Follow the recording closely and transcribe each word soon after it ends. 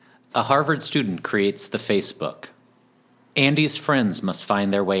A Harvard student creates the Facebook. Andy's friends must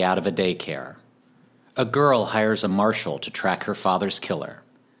find their way out of a daycare. A girl hires a marshal to track her father's killer.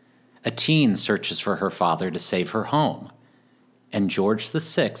 A teen searches for her father to save her home. And George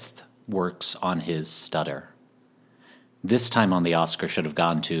VI works on his stutter. This time on the Oscar should have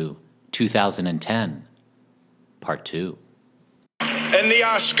gone to 2010, Part 2. And the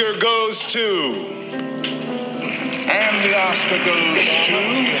Oscar goes to... And the Oscar goes to...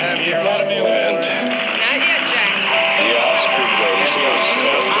 Have you got a new one? Not yet, Jack. The Oscar goes to...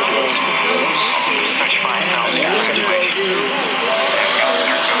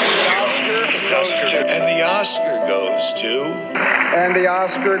 And the Oscar goes to... And the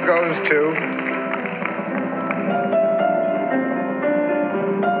Oscar goes to...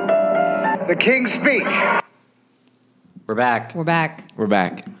 The King's Speech. We're back. We're back. We're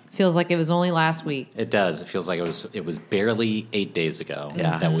back. Feels like it was only last week. It does. It feels like it was barely 8 days ago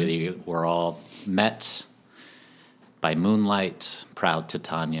that we were all met by moonlight, proud to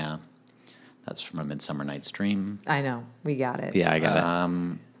Tanya. That's from A Midsummer Night's Dream. I know. We got it. Yeah, I got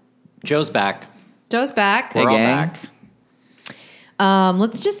it. Joe's back. Joe's back. We're all gang. back.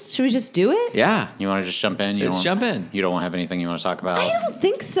 Should we just do it? Yeah. You want to just jump in? Let's jump in. You don't have anything you want to talk about? I don't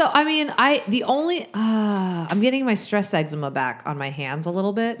think so. I mean, I'm getting my stress eczema back on my hands a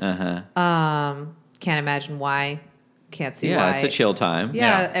little bit. Can't imagine why. Can't see why. Yeah, it's a chill time.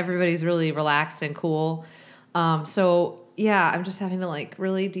 Yeah, everybody's really relaxed and cool. So yeah, I'm just having to like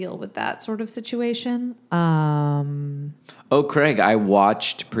really deal with that sort of situation. Oh, Craig, I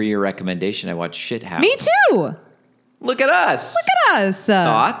watched per your recommendation. I watched Shithouse. Me too. Look at us. Look at us.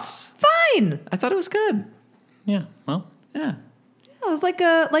 Thoughts? Fine. I thought it was good. Yeah. Well, Yeah. It was like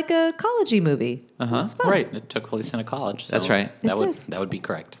a college-y movie. It was fun. right. It took place in a college. So That's right. That It would did. be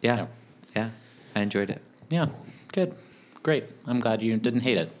correct. Yeah. Yeah. I enjoyed it. Yeah. Good. Great. I'm glad you didn't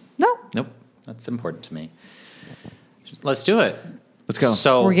hate it. No, Nope. That's important to me. Let's do it. Let's go.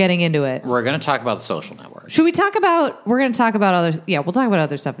 So we're getting into it. we're going to talk about the Social Network. Should we talk about? We're going to talk about other. Yeah, we'll talk about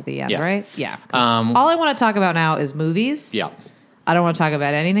other stuff at the end, Yeah. right? Yeah. All I want to talk about now is movies. Yeah. I don't want to talk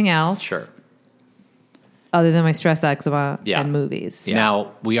about anything else. Sure. Other than my stress eczema Yeah. and movies.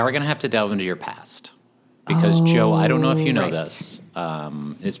 Now, we are going to have to delve into your past. Because, Joe, I don't know if you know right. this.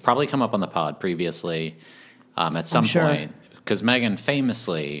 It's probably come up on the pod previously at some sure. point. Because Meghan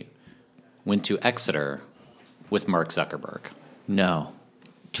famously went to Exeter with Mark Zuckerberg. No.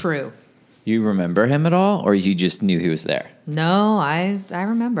 True. You remember him at all, or you just knew he was there? No, I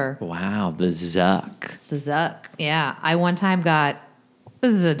remember Wow, the Zuck. the Zuck. Yeah, I one time got.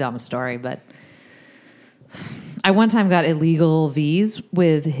 This is a dumb story, but I one time got illegal V's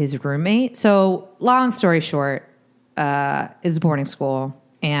with his roommate. So, long story short, is a boarding school,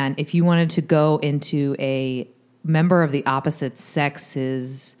 and if you wanted to go into a member of the opposite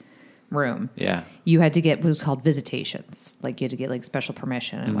sex's room, Yeah. you had to get what was called visitations. Like you had to get like special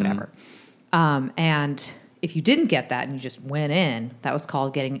permission and whatever. And if you didn't get that and you just went in, that was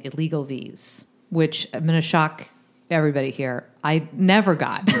called getting illegal V's, which I'm going to shock everybody here. I never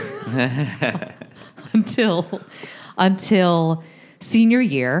got until senior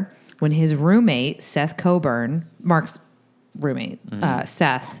year when his roommate, Seth Coburn, Mark's roommate,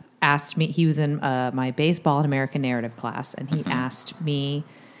 Seth, asked me, he was in my baseball and American narrative class, and he asked me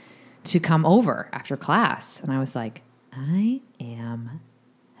to come over after class. And I was like, I am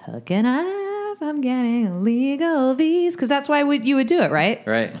hooking up. I'm getting illegal V's. Because that's why you would do it, right?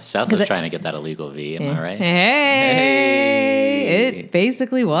 Right. Seth was trying to get that illegal V, am I right? Hey. It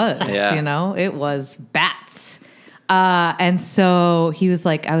basically was, Yeah. you know, it was bats. And so he was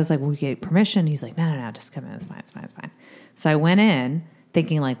like, I was like, we get permission. He's like, no, just come in. It's fine. So I went in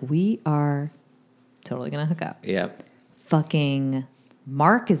thinking like, we are totally going to hook up. Yep. Fucking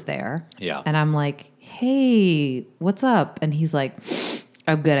Mark is there. Yeah. And I'm like, hey, what's up? And he's like,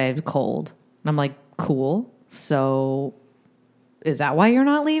 I'm good. I have a cold. And I'm like, cool. So is that why you're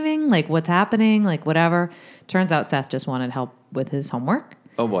not leaving? Like, what's happening? Like, whatever. Turns out Seth just wanted help with his homework.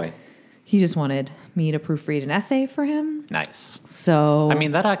 Oh, boy. He just wanted me to proofread an essay for him. Nice. So, I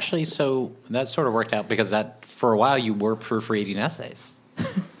mean, that sort of worked out because that for a while you were proofreading essays.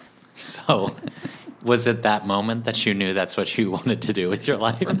 So was it that moment that you knew that's what you wanted to do with your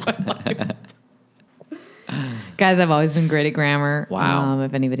life? guys, I've always been great at grammar. Wow.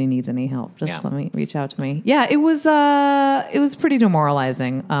 If anybody needs any help, just Yeah. reach out to me. Yeah, it was pretty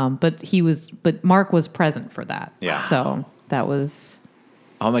demoralizing. But Mark was present for that. Yeah. So that was.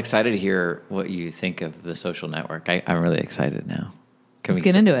 I'm excited to hear what you think of the Social Network. I'm really excited now. Let's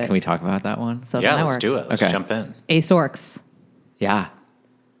get into it. Can we talk about that one? Social Yeah, Network. let's do it. Let's Okay. jump in. Ace Orcs. Yeah.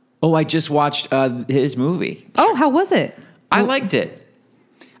 Oh, I just watched his movie. Oh, how was it? I liked it.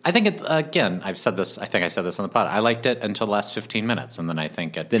 I think it, again, I think I said this on the pod. I liked it until the last 15 minutes, and then I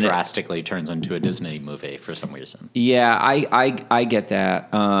think it drastically turns into a Disney movie for some reason. Yeah, I get that.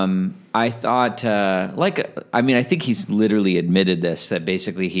 I thought, I think he's literally admitted this, that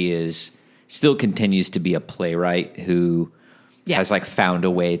basically he still continues to be a playwright who has like found a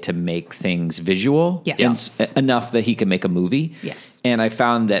way to make things visual enough that he can make a movie. Yes. And I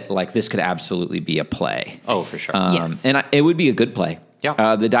found that like this could absolutely be a play. Oh, for sure. Yes. And it would be a good play.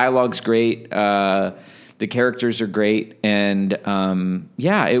 Yeah. The dialogue's great. The characters are great. And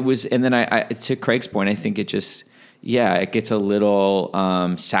it was. And then I to Craig's point, I think it just, it gets a little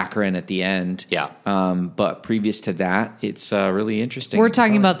saccharine at the end. Yeah. But previous to that, it's really interesting. We're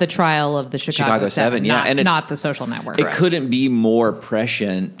talking about the trial of the Chicago 7, and it's not the Social Network. It couldn't be more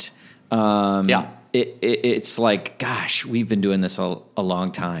prescient. Yeah. It's like, gosh, we've been doing this a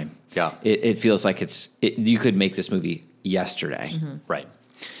long time. Yeah. It feels like you could make this movie yesterday. Mm-hmm. Right.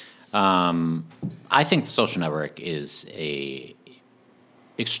 I think the Social Network is a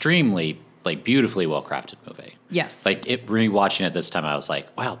extremely like beautifully well crafted movie. Yes. Like rewatching it this time, I was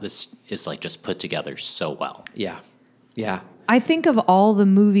like, wow, this is like just put together so well. Yeah. Yeah. I think of all the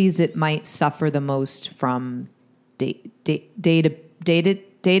movies, it might suffer the most from datedness,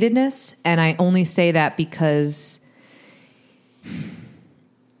 and I only say that because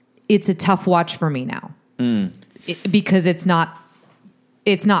it's a tough watch for me now. Because it's not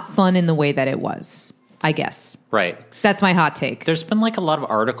fun in the way that it was, I guess. Right. That's my hot take. There's been like a lot of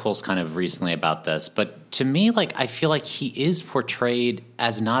articles kind of recently about this, but to me, like, I feel like he is portrayed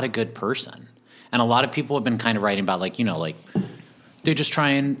as not a good person. And a lot of people have been kind of writing about like, they just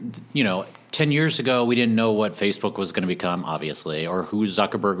try and, 10 years ago, we didn't know what Facebook was going to become, obviously, or who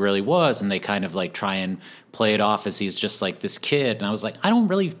Zuckerberg really was. And they kind of like try and play it off as he's just like this kid. And I was like, I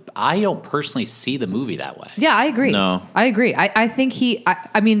don't personally see the movie that way. Yeah, I agree. No. I agree. I think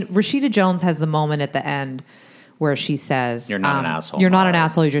Rashida Jones has the moment at the end where she says, "You're not an asshole. You're not an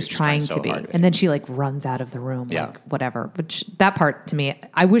asshole. You're just trying so to be." hard to be. And then she like runs out of the room, Yeah. like whatever. Which that part to me,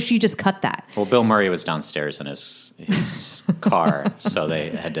 I wish you just cut that. Well, Bill Murray was downstairs in his car, so they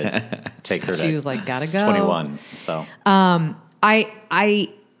had to take her to She was like, "Gotta go." 21. So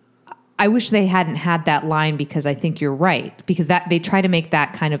I wish they hadn't had that line because I think you're right, because that they try to make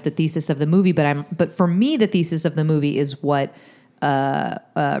that kind of the thesis of the movie. But for me, the thesis of the movie is what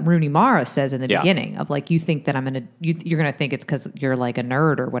Rooney Mara says in the beginning of like, you think that you're gonna think it's because you're like a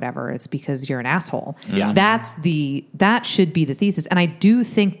nerd or whatever. It's because you're an asshole. Yeah. That should be the thesis. And I do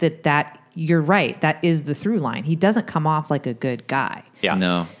think that you're right. That is the through line. He doesn't come off like a good guy. yeah,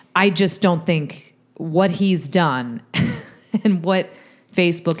 No. I just don't think what he's done and what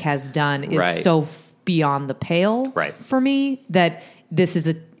Facebook has done is Right. so beyond the pale Right. for me that this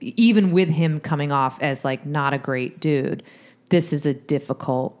is even with him coming off as like not a great dude, this is a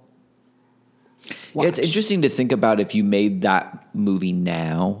difficult watch. Yeah, it's interesting to think about if you made that movie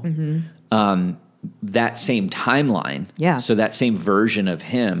now, that same timeline. Yeah. So that same version of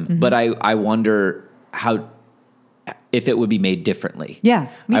him. But I wonder if it would be made differently. Yeah,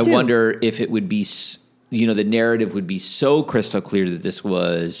 me too. I wonder if it would be, the narrative would be so crystal clear that this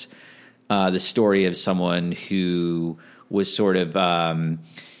was the story of someone who was sort of,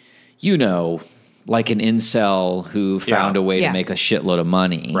 like an incel who found a way Yeah. to make a shitload of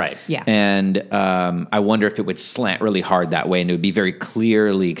money. Right. Yeah. And I wonder if it would slant really hard that way, and it would be very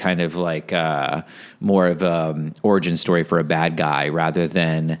clearly kind of like more of a origin story for a bad guy rather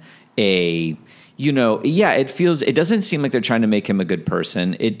than it doesn't seem like they're trying to make him a good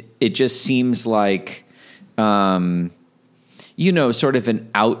person. It just seems like, sort of an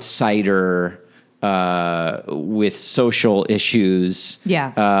outsider with social issues.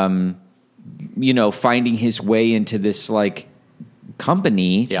 Yeah. Finding his way into this like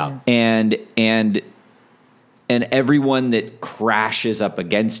company, and everyone that crashes up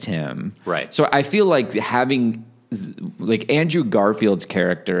against him. Right. So I feel like having like Andrew Garfield's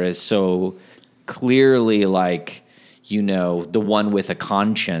character is so clearly like, the one with a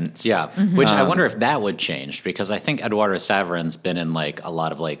conscience. Yeah, which I wonder if that would change, because I think Eduardo Saverin's been in like a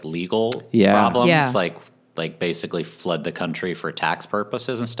lot of like legal problems, Yeah. like basically fled the country for tax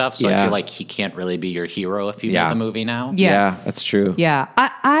purposes and stuff. So I Yeah. feel like he can't really be your hero if you Yeah. make the movie now. Yes. Yeah, that's true. Yeah.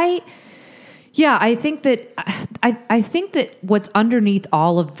 I think that what's underneath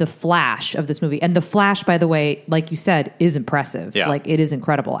all of the flash of this movie, and the flash, by the way, like you said, is impressive. Yeah. Like it is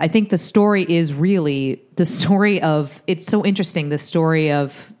incredible. I think the story is really the story of, it's so interesting, the story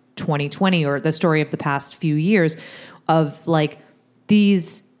of 2020 or the story of the past few years of like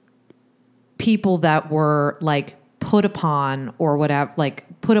these people that were like put upon or whatever, like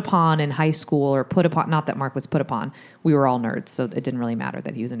put upon in high school or put upon, not that Mark was put upon. We were all nerds, so it didn't really matter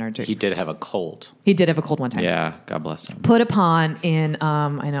that he was a nerd. He did have a cold. He did have a cold one time. Yeah, God bless him. Put upon in,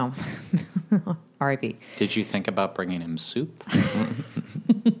 I know, R.I.P. Did you think about bringing him soup?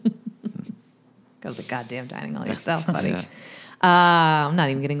 Go to the goddamn dining hall yourself, buddy. Yeah. I'm not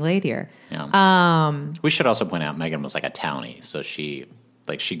even getting laid here. Yeah. We should also point out Meghann was like a townie, so she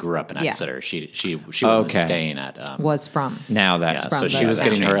grew up in Yeah. Exeter. She wasn't staying at Was from. Now that's so she was the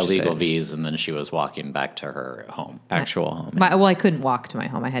getting her change to illegal say V's, and then she was walking back to her home. actual home. Well, I couldn't walk to my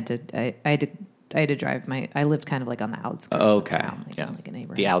home. I had to drive I lived kind of like on the outskirts Okay. of town, like, Yeah, like a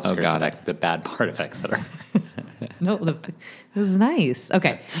neighborhood. the outskirts got of it. the bad part of Exeter. No, it was nice.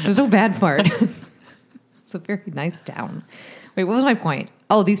 Okay, there's no bad part. It's a very nice town. Wait, what was my point?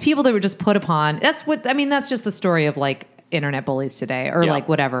 Oh, these people that were just put upon. That's just the story of like internet bullies today, or Yeah. like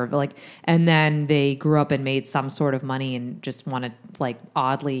whatever. Like, and then they grew up and made some sort of money and just want to like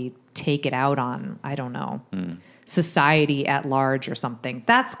oddly take it out on, I don't know, society at large or something.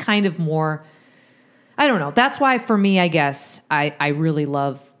 That's kind of more. I don't know. That's why for me, I guess I really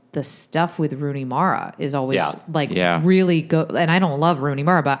love the stuff with Rooney Mara is always really go. And I don't love Rooney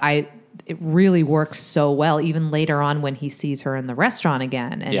Mara, but it really works so well. Even later on when he sees her in the restaurant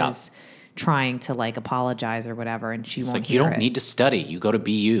again and is trying to like apologize or whatever, and she won't. Like, you don't need to study. You go to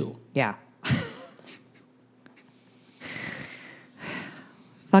BU. Yeah.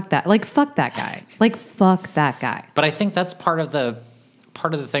 Fuck that. Like, fuck that guy. Like, fuck that guy. But I think that's part of the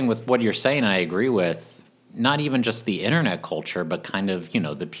thing with what you're saying, and I agree with. Not even just the internet culture, but kind of,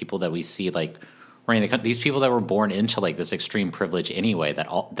 the people that we see like running the country. These people that were born into like this extreme privilege anyway,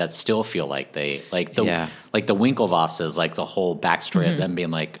 that still feel like they like the Winklevosses, like the whole backstory of them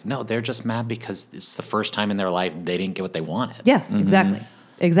being like, no, they're just mad because it's the first time in their life they didn't get what they wanted. Yeah,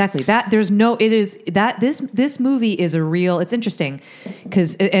 exactly. That there's no. It is that this movie is a real. It's interesting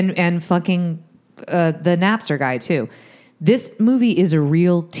because and fucking the Napster guy too. This movie is a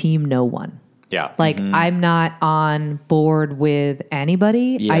real team. No one. Yeah. Like, I'm not on board with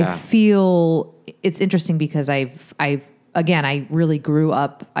anybody. Yeah. I feel it's interesting because I really grew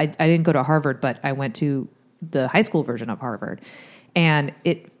up. I didn't go to Harvard, but I went to the high school version of Harvard. And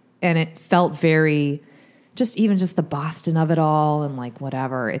it felt very, just the Boston of it all and like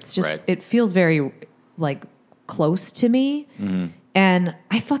whatever. It's just, It feels very like close to me. Mm-hmm. And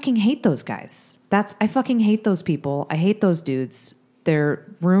I fucking hate those guys. I fucking hate those people. I hate those dudes. They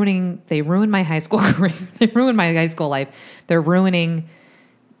ruined my high school career. They ruined my high school life. They're ruining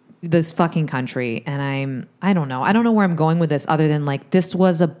this fucking country. And I don't know. I don't know where I'm going with this other than like, this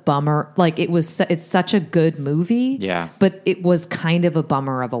was a bummer. Like it's such a good movie. Yeah. But it was kind of a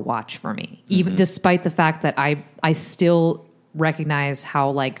bummer of a watch for me, even despite the fact that I still recognize how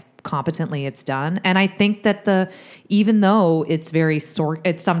like competently it's done. And I think that even though it's very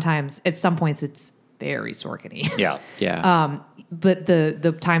at some points it's very Sorkin-y. Yeah. Yeah. But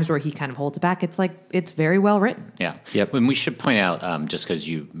the times where he kind of holds it back, it's like it's very well written. Yeah. Yep. And we should point out, just because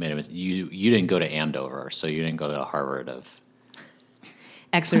you didn't go to Andover, so you didn't go to Harvard of.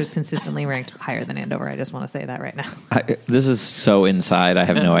 Exeter is consistently ranked higher than Andover. I just want to say that right now. This is so inside. I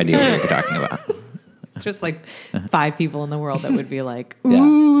have no idea what you're talking about. Just like 5 people in the world that would be like,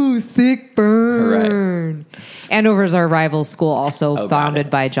 ooh, sick burn. Right. Andover's our rival school, also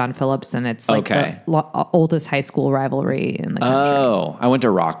founded by John Phillips, and it's like the oldest high school rivalry in the country. Oh, I went to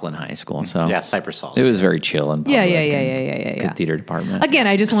Rockland High School, so Yeah, Cypress Falls. it was very chill and Yeah. Good theater department. Again,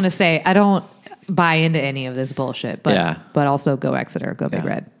 I just want to say I don't buy into any of this bullshit, but also go Exeter, go Big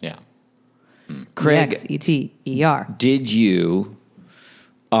Red. Yeah. Craig, Exeter. did you,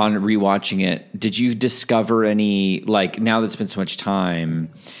 on rewatching it, did you discover any, like, now that it's been so much time,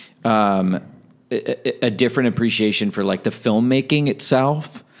 a different appreciation for like the filmmaking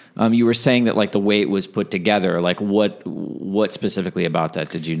itself? You were saying that like the way it was put together, like what specifically about that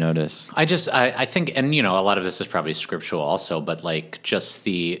did you notice? I think, and a lot of this is probably scriptural also, but like just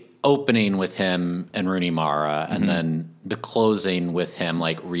the opening with him and Rooney Mara, and then the closing with him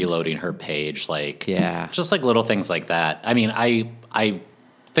like reloading her page, like just like little things like that. I mean, I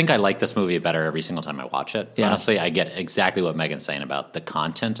think I like this movie better every single time I watch it. Yeah. Honestly, I get exactly what Megan's saying about the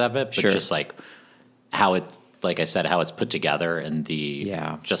content of it, but just like how it, like I said, how it's put together and the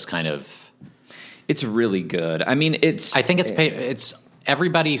just kind of. It's really good. I mean, I think it's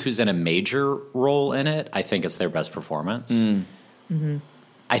everybody who's in a major role in it. I think it's their best performance. Mm-hmm.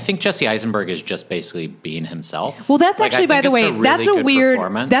 I think Jesse Eisenberg is just basically being himself. Well, that's actually, by the way, that's a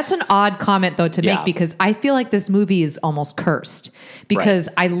weird, that's an odd comment though to make, because I feel like this movie is almost cursed, because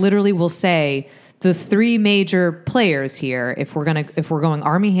I literally will say the 3 major players here, if we're going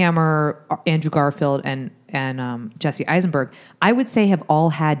Armie Hammer, Andrew Garfield, and and Jesse Eisenberg, I would say have all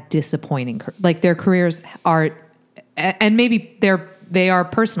had disappointing, like their careers are, and maybe they are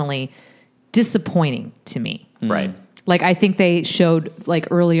personally disappointing to me. Right. Like, I think they showed, like,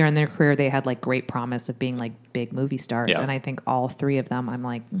 earlier in their career, they had, like, great promise of being, like, big movie stars. Yeah. And I think all three of them, I'm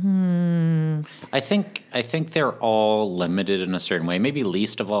like, I think they're all limited in a certain way. Maybe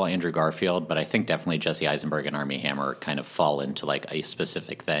least of all Andrew Garfield, but I think definitely Jesse Eisenberg and Armie Hammer kind of fall into, like, a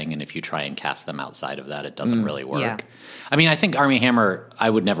specific thing. And if you try and cast them outside of that, it doesn't really work. Yeah. I mean, I think Armie Hammer, I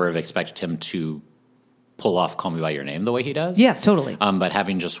would never have expected him to pull off Call Me By Your Name the way he does. yeah, totally. But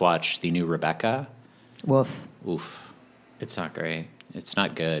having just watched the new Rebecca, Woof. oof. It's not great. It's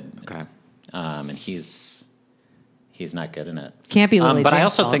not good. Okay. And he's not good in it. Can't be Lily But I James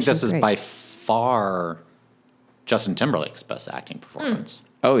also Paul. think this She's is great. by far Justin Timberlake's best acting performance.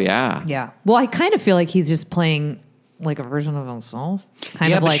 Oh yeah. Yeah. Well, I kind of feel like he's just playing, like, a version of himself.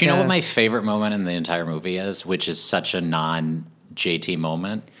 Kind Yeah, of but like you know what my favorite moment in the entire movie is, which is such a non-JT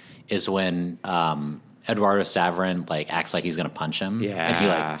moment, is when Eduardo Saverin, like, acts like he's going to punch him. Yeah. And he,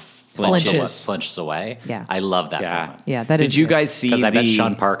 like, Flinches. flinches away. Yeah. I love that Yeah. moment. Yeah, that is Did you good. guys see Because I bet the-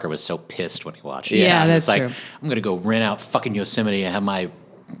 Sean Parker was so pissed when he watched it. Yeah, He that's was like, true. I'm going to go rent out fucking Yosemite and have my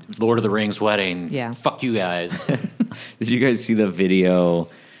Lord of the Rings wedding. Yeah. Fuck you guys. Did you guys see the video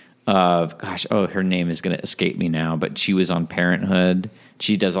of, her name is going to escape me now, but she was on Parenthood.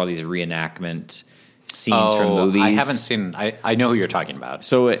 She does all these reenactment scenes from movies. I haven't seen. I know who you're talking about.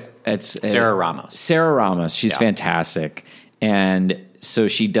 So it's Sarah Ramos. Sarah Ramos. She's Yeah. fantastic. And so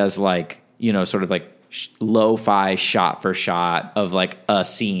she does, like, you know, sort of like lo-fi shot for shot of, like, a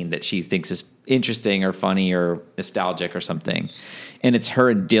scene that she thinks is interesting or funny or nostalgic or something. And it's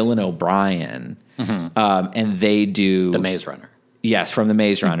her and Dylan O'Brien. And they do The Maze Runner. Yes, from The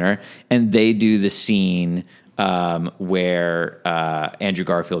Maze Runner. And they do the scene where Andrew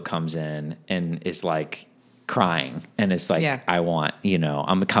Garfield comes in and is, like, crying and it's like, Yeah.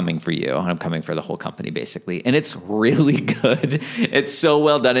 I'm coming for you and I'm coming for the whole company, basically. And it's really good. It's so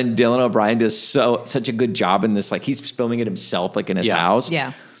well done. And Dylan O'Brien does such a good job in this. Like, he's filming it himself, like, in his house.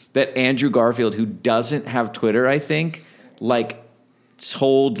 Yeah. That Andrew Garfield, who doesn't have Twitter, I think, like,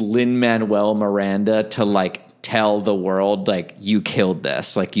 told Lin-Manuel Miranda to, like, tell the world, like, you killed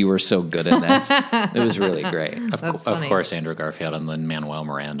this. Like, you were so good in this. It was really great. Of funny. course, Andrew Garfield and Lin-Manuel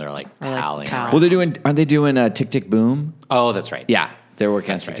Miranda are, like, palling pals. around. Well, aren't they doing Tick Tick Boom? Oh, that's right. Yeah, they're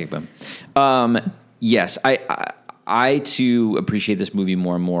working on Tick Tick Boom. Yes, I too appreciate this movie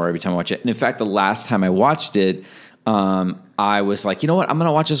more and more every time I watch it. And in fact, the last time I watched it, I was like, you know what? I'm going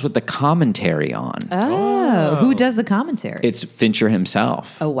to watch this with the commentary on. Oh, who does the commentary? It's Fincher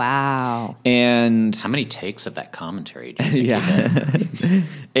himself. Oh, wow. And How many takes of that commentary do you think he did?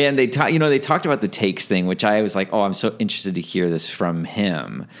 and they talked about the takes thing, which I was like, oh, I'm so interested to hear this from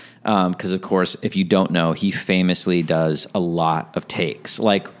him. Because, of course, if you don't know, he famously does a lot of takes,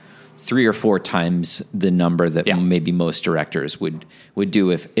 like 3 or 4 times the number that maybe most directors would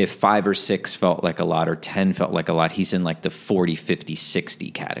do. If 5 or 6 felt like a lot or 10 felt like a lot, he's in, like, the 40, 50,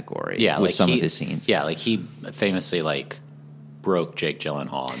 60 category with like some of his scenes. Yeah, like he famously, like, broke Jake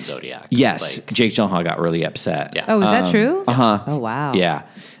Gyllenhaal on Zodiac. Yes, Like, Jake Gyllenhaal got really upset. Yeah. Oh, is that true? Uh-huh. Oh, wow. Yeah.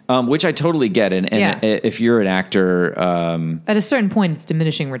 Which I totally get. And Yeah. if you're an actor, At a certain point, it's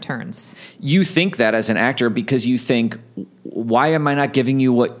diminishing returns. you think that as an actor because you think, why am I not giving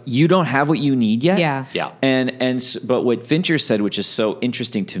you what you don't have what you need yet? Yeah. Yeah. But what Fincher said, which is so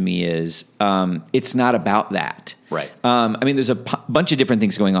interesting to me, is it's not about that. Right. I mean, there's a bunch of different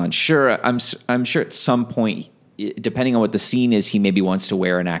things going on. Sure, I'm sure at some point, depending on what the scene is, he maybe wants to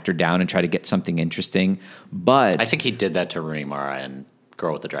wear an actor down and try to get something interesting. But I think he did that to Rooney Mara and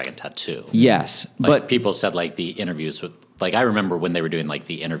Girl with the Dragon Tattoo. yes, Like, but people said, like, the interviews with, like, I remember when they were doing, like,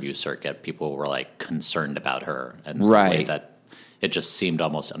 the interview circuit, people were, like, concerned about her and the way Right. that it just seemed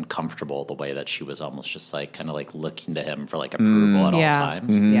almost uncomfortable, the way that she was almost just, like, kind of, like, looking to him for, like, approval at all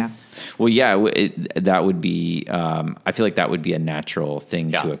times. Mm-hmm. Yeah. Well, yeah, that would be. I feel like that would be a natural thing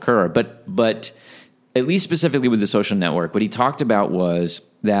Yeah. to occur. But at least specifically with The Social Network, what he talked about was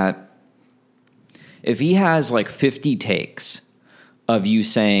that if he has, like, 50 takes of you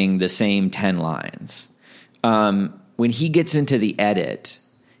saying the same 10 lines, when he gets into the edit,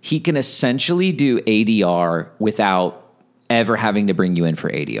 he can essentially do ADR without ever having to bring you in for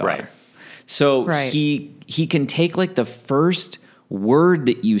ADR. Right. So Right. he can take, like, the first word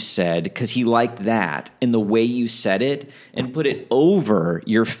that you said because he liked that and the way you said it and put it over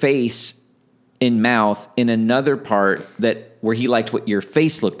your face in mouth in another part where he liked what your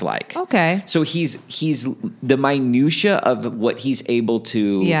face looked like. Okay. So he's the minutia of what he's able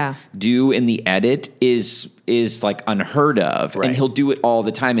to do in the edit is like unheard of, and he'll do it all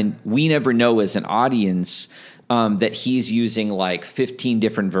the time. And we never know as an audience that he's using like 15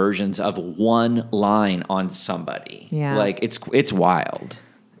 different versions of one line on somebody. Yeah. Like it's wild.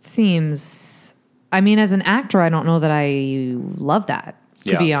 It seems, I mean, as an actor, I don't know that I love that.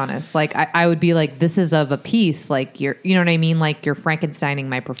 To be honest, like I would be like, this is of a piece, like you know what I mean? Like you're Frankensteining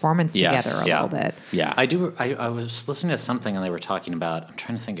my performance together a little bit. Yeah. I was listening to something and they were talking about, I'm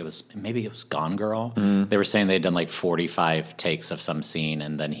trying to think, maybe it was Gone Girl. They were saying they'd done like 45 takes of some scene,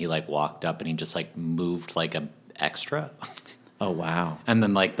 and then he like walked up and he just like moved like a extra. Oh, wow. And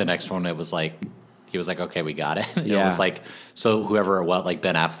then like the next one, it was like, he was like, okay, we got it. It Yeah. was like, so whoever it was, like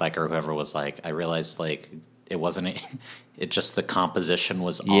Ben Affleck or whoever was like, I realized like it wasn't, it just the composition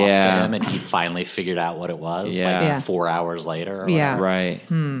was off to him, and he finally figured out what it was like 4 hours later. Or whatever. Right.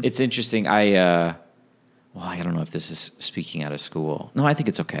 It's interesting. I don't know if this is speaking out of school. No, I think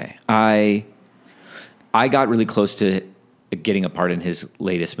it's okay. I got really close to getting a part in his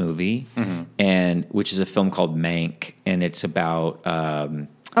latest movie, and which is a film called Mank, and it's about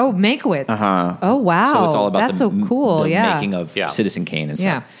Oh, Mankiewicz. Oh, wow. So it's all about that's so cool. the making of Citizen Kane and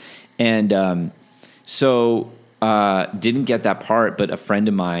stuff. And so didn't get that part, but a friend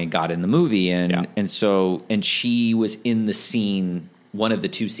of mine got in the movie, and she was in the scene, one of the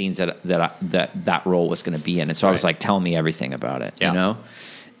two scenes that role was going to be in, and so I was like, tell me everything about it, you know.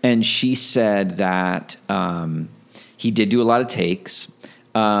 And she said that he did do a lot of takes,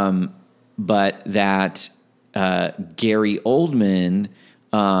 but that Gary Oldman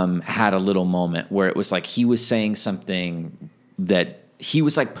had a little moment where it was like he was saying something that he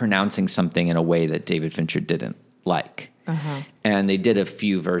was like pronouncing something in a way that David Fincher didn't like. And they did a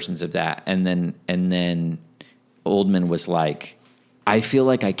few versions of that. And then Oldman was like, I feel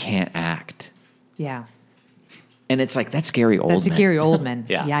like I can't act. Yeah. And it's like, that's Gary Oldman. That's Gary Oldman.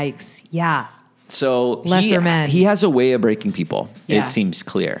 Yeah. Yikes. Yeah. So Lesser men. He has a way of breaking people. Yeah. It seems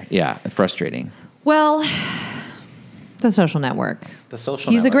clear. Yeah. Frustrating. Well, The Social Network. The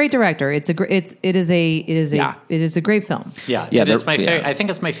Social He's Network. a great director. It is a great film. Yeah, Yeah, it is they're- my favorite. yeah. I think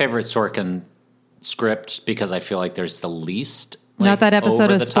it's my favorite Sorkin script because I feel like there's the least. Like, Not that episode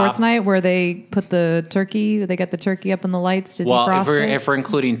over of the Sports top. Night where they put the turkey, they got the turkey up in the lights to Well, defrost it. if we're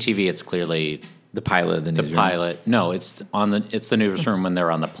including TV, it's clearly The pilot of the the newsroom. pilot. No, it's the newsroom when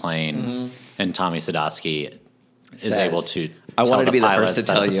they're on the plane, and Tommy Sadowski is Says, able to. I tell wanted to be the pilots first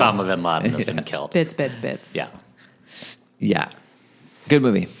to that tell you. Osama bin Laden has been killed. Bits. Yeah, Yeah. Good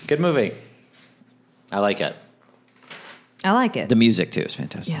movie. good movie. I like it. I like it. The music, too, is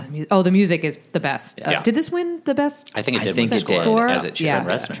fantastic. Yeah. The music is the best. Yeah. Did this win the best? I think it I did. think win it did, score? as it should. Yeah.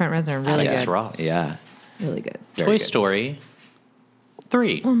 Trent Reznor. Trent Reznor, really Alex good. Ross. Yeah. Really good. Toy good. Story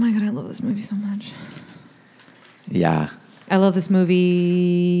 3. Oh my God, I love this movie so much. Yeah. I love this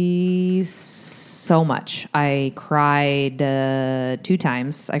movie so much. I cried 2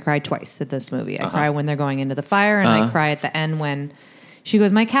 times. I cried twice at this movie. I cry when they're going into the fire, and I cry at the end when she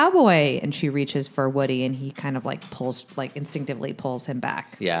goes, "My cowboy," and she reaches for Woody, and he kind of like instinctively pulls him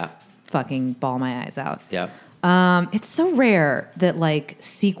back. Yeah. Fucking bawl my eyes out. Yeah. It's so rare that like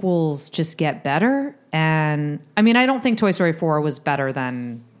sequels just get better. And I mean, I don't think Toy Story 4 was better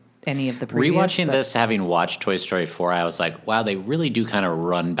than any of the previous. Rewatching but- this, having watched Toy Story 4, I was like, wow, they really do kind of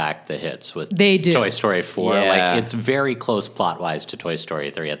run back the hits with They do. Toy Story 4. Yeah. Like, it's very close plot-wise to Toy Story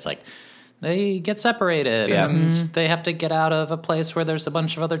 3. It's like, they get separated, Yeah. and they have to get out of a place where there's a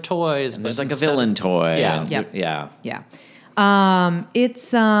bunch of other toys. There's like a villain toy. Yeah. and- Yep. Yeah. Yeah.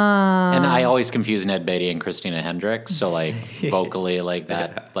 It's And I always confuse Ned Beatty and Christina Hendricks, so like vocally like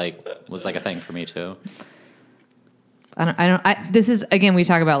that like was like a thing for me too. this is, again, we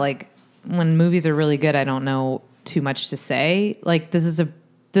talk about like when movies are really good, I don't know too much to say. Like this is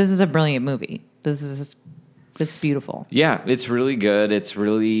a brilliant movie. It's beautiful. Yeah, it's really good. It's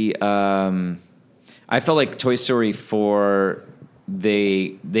really I felt like Toy Story 4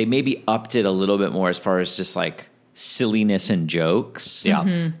 they maybe upped it a little bit more as far as just like silliness and jokes.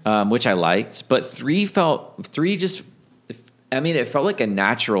 Yeah. Which I liked. But 3 just I mean, it felt like a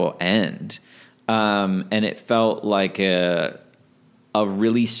natural end. And it felt like a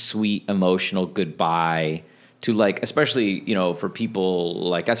really sweet emotional goodbye to like, especially, you know, for people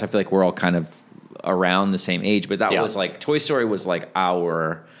like us, I feel like we're all kind of around the same age, but that was like Toy Story was like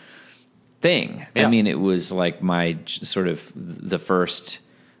our thing. Yeah. I mean, it was like my sort of the first,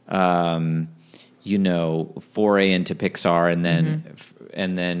 you know, foray into Pixar,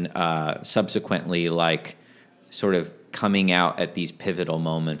 and then subsequently like sort of coming out at these pivotal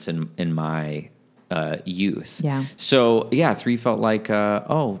moments in my youth. Yeah. So yeah, 3 felt like,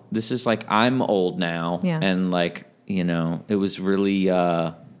 this is like, I'm old now. Yeah. And like, it was really,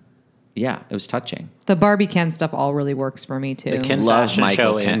 it was touching. The Barbie Ken stuff all really works for me too. The Ken Love fashion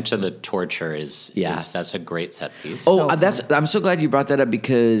Michael show Ken. Into the Torture is Yes. that's a great set piece. Oh, So I'm so glad you brought that up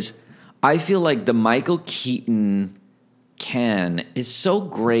because I feel like the Michael Keaton Ken is so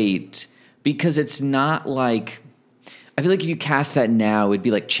great because it's not like, I feel like if you cast that now, it'd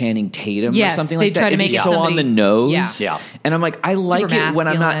be like Channing Tatum Yes, or something they like that. try to It'd be make it so on somebody- the nose. Yeah. Yeah. And I'm like, I like Super it when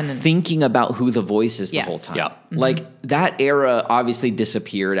I'm not masculine and- thinking about who the voice is the Yes. whole time. Yeah. Like that era obviously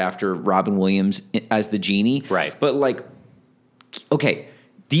disappeared after Robin Williams as the genie. Right. But like, okay,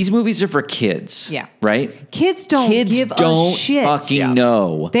 these movies are for kids. Yeah. Right? Kids don't give a shit. fucking Yeah.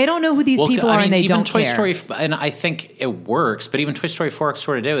 know. They don't know who these people are, and they even don't Toy care. Story, and I think it works, but even Toy Story 4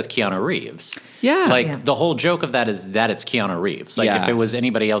 sort of did with Keanu Reeves. Yeah. Like, Yeah. the whole joke of that is that it's Keanu Reeves. Like, Yeah. if it was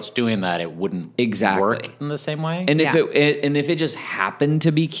anybody else doing that, it wouldn't Exactly. work in the same way. And Yeah. if it just happened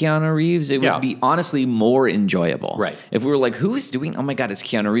to be Keanu Reeves, it Yeah. would be honestly more enjoyable. Right. If we were like, who is doing? Oh my god, it's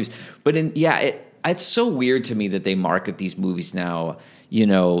Keanu Reeves. But it's so weird to me that they market these movies now.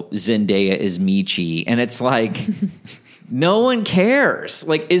 Zendaya is Michi, and it's like. No one cares.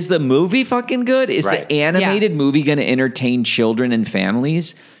 Like, is the movie fucking good? Is Right. the animated movie going to entertain children and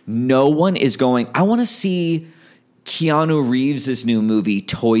families? No one is going, I want to see Keanu Reeves' new movie,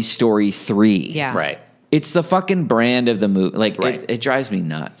 Toy Story 3. Yeah. Right. It's the fucking brand of the movie. Like, Right. it drives me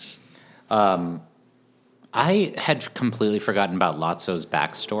nuts. I had completely forgotten about Lotso's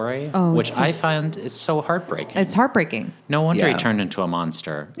backstory, Oh, which it's so I find is so heartbreaking. It's heartbreaking. No wonder he Yeah. turned into a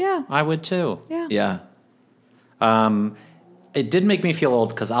monster. Yeah. I would too. Yeah. Yeah. It did make me feel old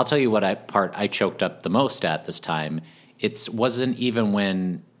because I'll tell you what I choked up the most at this time. It wasn't even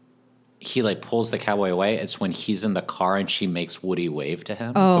when he like pulls the cowboy away. It's when he's in the car and she makes Woody wave to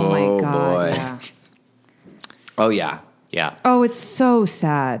him. Oh, my Oh, god. boy. Yeah. Oh, yeah. Yeah. Oh, it's so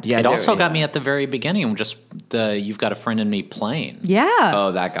sad. Yeah. It also got yeah. me at the very beginning, just the "You've Got a Friend in Me" playing. Yeah.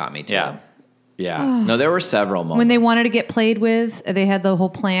 Oh, that got me too. Yeah. Yeah. No, there were several moments. When they wanted to get played with, they had the whole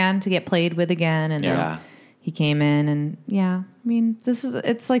plan to get played with again, and Yeah. then he came in, and I mean,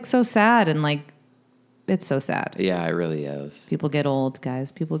 it's like so sad, and like it's so sad. Yeah, it really is. People get old,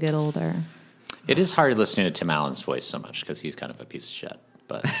 guys. People get older. It is hard listening to Tim Allen's voice so much because he's kind of a piece of shit.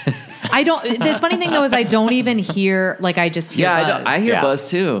 But I don't. The funny thing though is I don't even hear like I just hear. Yeah, Buzz. I hear Yeah. Buzz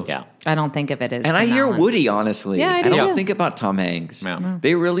too. yeah, I don't think of it as. And I Tim hear Allen. Woody, honestly. Yeah, I do don't too. think about Tom Hanks. Yeah.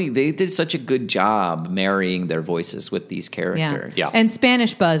 They did such a good job marrying their voices with these Yeah. characters. Yeah. And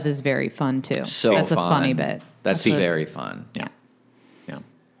Spanish Buzz is very fun too. So that's fun. a funny bit. That's a- very fun. yeah, yeah.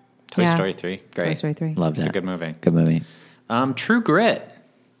 Toy Yeah. Story 3, Great. Toy Story 3. Loved it's it. a good movie. Good movie. True Grit,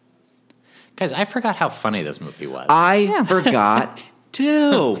 guys. I forgot how funny this movie was. I forgot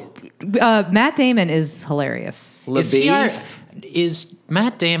too. Matt Damon is hilarious. Is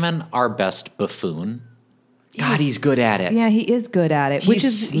Matt Damon our best buffoon? God, he's good at it. Yeah, he is good at it. Which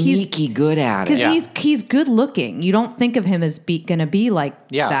is sneaky good at it. because he's good looking. You don't think of him as gonna be like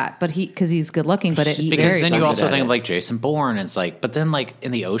Yeah. that, but because he's good looking. But it's Because very then you good also at think it. of like Jason Bourne. It's like, but then like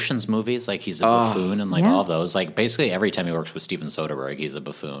in the Ocean's movies, like he's a buffoon, and like Yeah. all of those. Like basically every time he works with Steven Soderbergh, he's a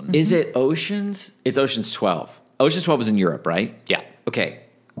buffoon. Is it Oceans? It's Oceans 12. Oceans 12 is in Europe, right? Yeah. Okay.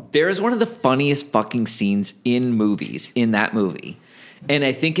 There is one of the funniest fucking scenes in movies, in that movie. And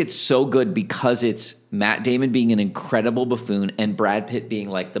I think it's so good because it's Matt Damon being an incredible buffoon and Brad Pitt being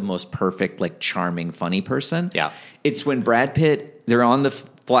like the most perfect, like charming, funny person. Yeah. It's when Brad Pitt, they're on the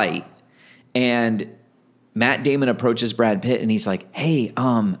flight and Matt Damon approaches Brad Pitt and he's like, hey,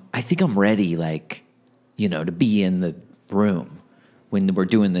 I think I'm ready, like, to be in the room when we're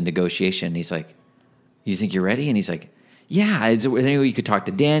doing the negotiation. And he's like, you think you're ready? And he's like, yeah, is there any way you could talk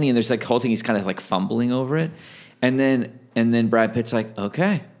to Danny? And there's like the whole thing, he's kind of like fumbling over it. And then Brad Pitt's like,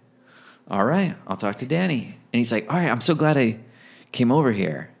 okay, all right, I'll talk to Danny. And he's like, all right, I'm so glad I came over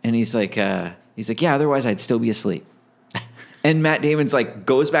here. And he's like, yeah, otherwise I'd still be asleep. And Matt Damon's like,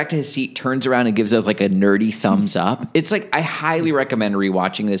 goes back to his seat, turns around and gives it like a nerdy thumbs up. It's like, I highly recommend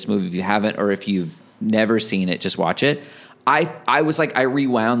rewatching this movie if you haven't, or if you've never seen it, just watch it. I was like, I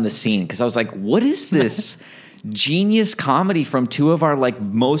rewound the scene because I was like, what is this genius comedy from two of our like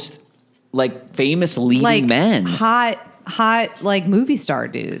most like famous leading like men? hot like movie star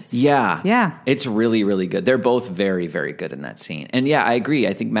dudes. Yeah. It's really, really good. They're both very, very good in that scene. And yeah, I agree.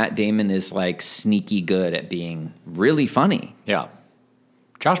 I think Matt Damon is like sneaky good at being really funny. Yeah.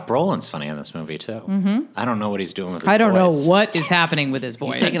 Josh Brolin's funny in this movie too. Mm-hmm. I don't know what he's doing with his I don't know voice. what is happening with his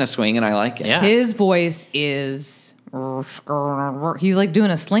voice. He's taking a swing and I like it. Yeah. His voice is He's like doing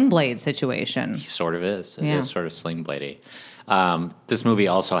a Sling Blade situation. He sort of is. It Yeah. is sort of Sling Bladey. This movie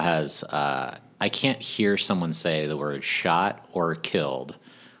also has, I can't hear someone say the word shot or killed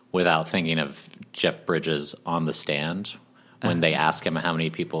without thinking of Jeff Bridges on the stand when they ask him how many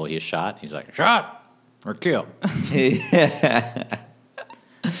people he shot. He's like, shot or killed. I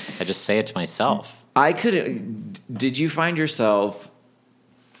just say it to myself. Did you find yourself?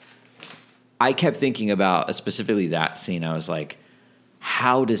 I kept thinking about specifically that scene. I was like,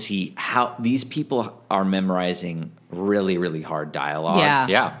 how these people are memorizing really, really hard dialogue.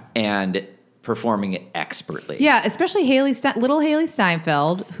 Yeah. And performing it expertly. Yeah, especially little Haley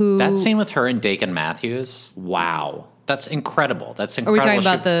Steinfeld, who... That scene with her and Dakin Matthews, Wow. that's incredible. That's Are we incredible.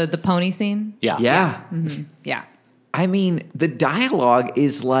 talking about the pony scene? Yeah. Yeah. Yeah. I mean, the dialogue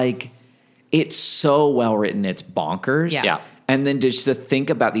is like, it's so well written, it's bonkers. Yeah. Yeah. And then just to think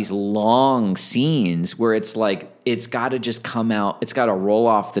about these long scenes where it's like, it's got to just come out, it's got to roll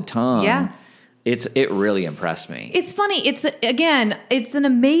off the tongue. Yeah. It really impressed me. It's funny. It's an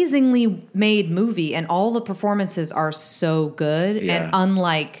amazingly made movie, and all the performances are so good. Yeah. And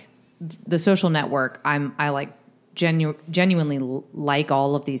unlike The Social Network, I like genuinely like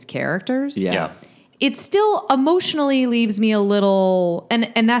all of these characters. Yeah. It still emotionally leaves me a little,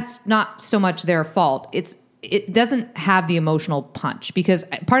 and that's not so much their fault. It doesn't have the emotional punch, because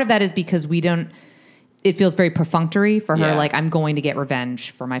part of that is because it feels very perfunctory for her. Yeah. Like, I'm going to get revenge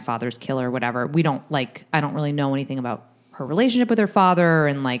for my father's killer, or whatever. I don't really know anything about her relationship with her father,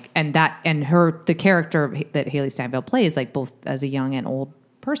 and the character that Haley Steinfeld plays, like both as a young and old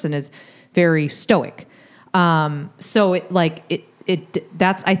person, is very stoic. So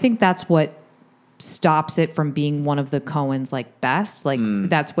I think that's what stops it from being one of the Coens like best. Like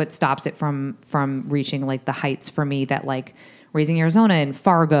that's what stops it from reaching like the heights for me that like Raising Arizona and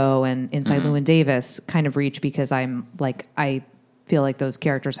Fargo and Inside Llewyn Davis kind of reach, because I'm like, I feel like those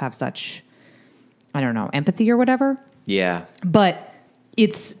characters have such, I don't know, empathy or whatever. Yeah. But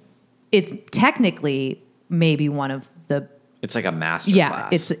it's technically maybe one of the It's like a master yeah,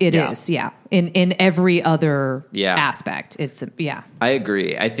 class. it is in every other Yeah. aspect. I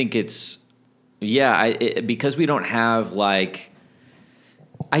agree. I think it's because we don't have like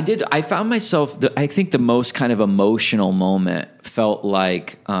I found myself I think the most kind of emotional moment felt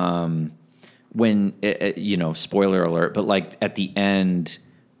like when spoiler alert, but like at the end,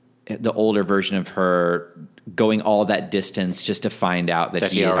 the older version of her going all that distance just to find out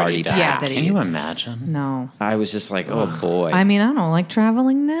that he had already died. Yeah, that Can he- you imagine? No. I was just like, oh boy. I mean, I don't like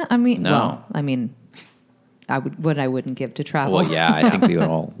traveling now. I mean, No. well, I mean, I wouldn't give to travel. Well, yeah, I think we would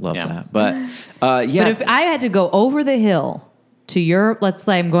all love Yeah. that. But But if I had to go over the hill to let's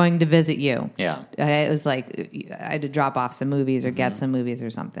say I'm going to visit you. Yeah. It was like I had to drop off some movies or get some movies or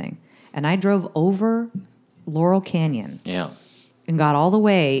something. And I drove over Laurel Canyon Yeah. and got all the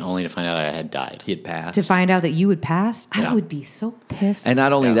way Only to find out I had died. he had passed. to find out that you would pass. Yeah. I would be so pissed. And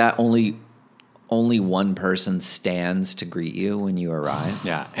not only Yeah. that, only one person stands to greet you when you arrive.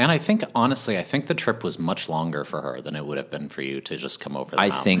 Yeah. And I think, honestly, the trip was much longer for her than it would have been for you to just come over the I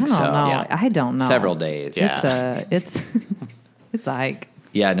mountain. think I don't so. know. Yeah. I don't know. Several days. Yeah. It's it's a hike.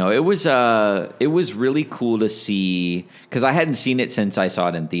 Yeah, no, it was really cool to see, because I hadn't seen it since I saw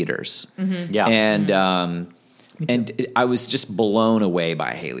it in theaters. Yeah. And I was just blown away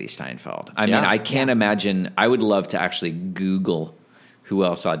by Haley Steinfeld. I mean, Yeah. I can't imagine. I would love to actually Google who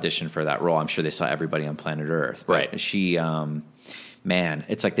else auditioned for that role. I'm sure they saw everybody on planet Earth. But Right. she, man,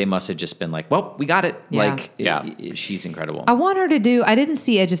 it's like they must have just been like, well, we got it. Yeah. Like, Yeah. she's incredible. I want her to do. I didn't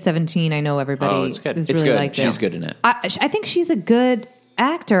see Edge of 17. I know everybody Oh, it's good. is It's really good. liked it. She's good in it. I think she's a good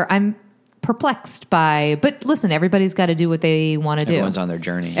actor. I'm perplexed by, but listen, everybody's got to do what they want to do. Everyone's on their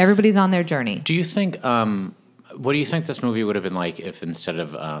journey. Everybody's on their journey. Do you think, what do you think this movie would have been like if instead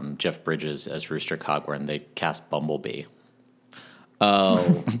of Jeff Bridges as Rooster Cogburn, they cast Bumblebee?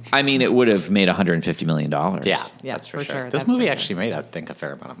 Oh, I mean, it would have made $150 million. Yeah, Yeah, that's for for sure. sure. This That's movie for actually made, I think, a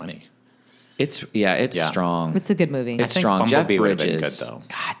fair amount of money. It's Yeah. strong. It's a good movie. It's think strong. Jeff Bumblebee would have been Bridges. good, though.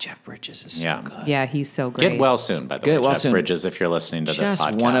 God, Jeff Bridges is so Yeah. good. Yeah, he's so great. Get well soon, by the Get way, well Jeff soon. Bridges, if you're listening to this Just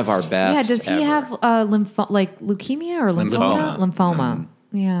podcast. one of our best. Yeah, does he ever. have leukemia or lymphoma? Lymphoma.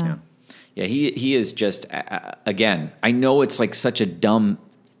 Yeah. Yeah, he is just again. I know it's like such a dumb.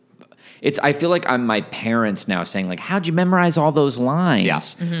 I feel like I'm my parents now saying like, "How'd you memorize all those lines?" Yeah.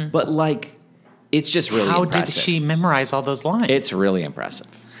 Mm-hmm. But like, it's just really How impressive. did she memorize all those lines? It's really impressive.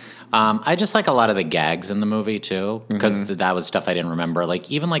 I just like a lot of the gags in the movie too, because that was stuff I didn't remember. Like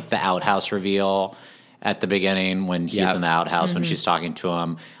even like the outhouse reveal at the beginning when he's Yeah. in the outhouse when she's talking to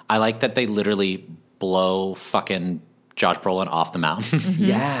him. I like that they literally blow fucking Josh Brolin off the mountain.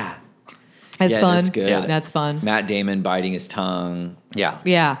 Yeah. That's Yeah, fun. that's good. Yeah. That's fun. Matt Damon biting his tongue. Yeah.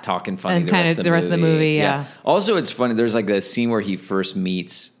 Yeah. Talking funny And the kind rest of the rest of the movie, yeah. Also, it's funny. There's like the scene where he first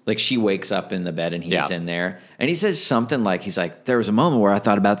meets, like she wakes up in the bed and he's in there. And he says something like, he's like, there was a moment where I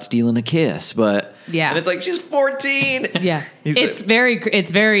thought about stealing a kiss, but... Yeah. And it's like, she's 14. Yeah. He's It's very,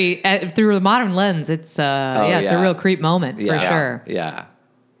 through the modern lens, it's it's a real creep moment for sure. Yeah.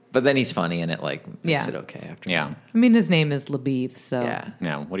 But then he's funny and it like makes Yeah. it okay after. Yeah. I mean, his name is LaBeef, so.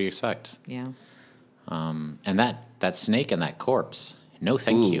 Yeah. What do you expect? Yeah. And that snake and that corpse. No,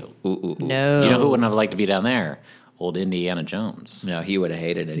 thank you. No. You know who wouldn't have liked to be down there? Old Indiana Jones. No, he would have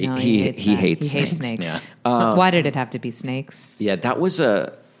hated it. No, He that. hates He hates snakes. snakes. Yeah. Why did it have to be snakes? Yeah, that was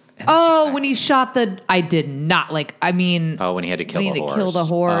a... Oh, when he shot I did not like, I mean. Oh, when he had to kill when the he had horse. to kill the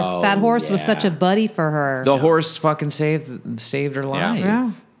horse. Oh, That horse was yeah. such a buddy for her. The horse fucking saved her life.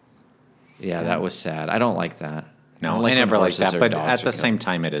 Yeah. Yeah, that was sad. I don't like that. I No, don't I when never liked horses that. or But dogs at are the killed. same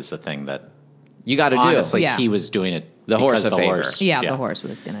time, it is the thing that You got to do. honestly Yeah. he was doing it. The horse because a the favor. horse. Yeah, the horse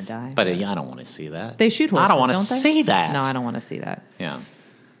was going to die. But I don't want to see that. They shoot horses, I don't want to don't they? see that. No, I don't want to see that. Yeah,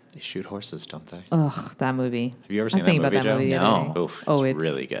 they shoot horses, don't they? Ugh, that movie. Have you ever I seen was thinking that movie, about that Joe? movie the No. other day. Oof, it's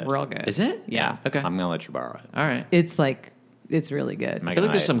really good. Real good. Is it? Yeah. Okay. I'm gonna let you borrow it. All right. It's like, it's really good. I feel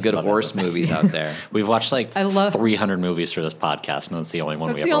like there's some good horse movies out there. We've watched like I love- 300 movies for this podcast, and that's the only one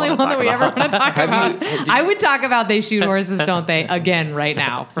That's we the ever only want one to that we talk ever about. want to talk about. Did I would talk about They Shoot Horses, Don't They? Again, right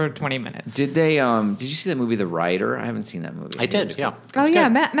now for 20 minutes. Did they? Did you see that movie, The Rider? I haven't seen that movie. I did, yeah. Oh, It's yeah.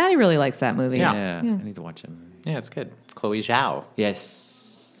 good. Maddie really likes that movie. Yeah. I need to watch it. Yeah, it's good. Chloe Zhao.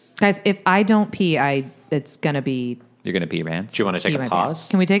 Yes. Guys, if I don't pee, it's going to be. You're gonna pee your pants. Do you want to take pee a my pause? pants.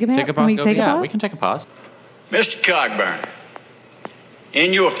 Can we take a pause? Take a Can pause, we go take a pee. Yeah, pause? we can take a pause. Mr. Cogburn,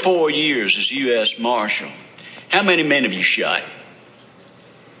 in your 4 years as U.S. Marshal, how many men have you shot?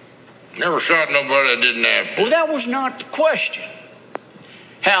 Never shot nobody I didn't have to. Well, that was not the question.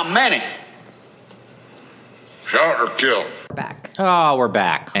 How many? Shot or killed. Back. Oh, we're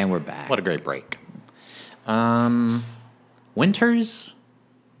back. And we're back. What a great break. Winter's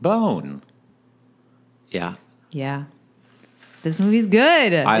Bone. Yeah. Yeah. This movie's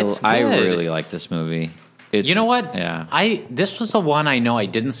good. I It's good. really like this movie. It's, You know what? Yeah. This was the one I know I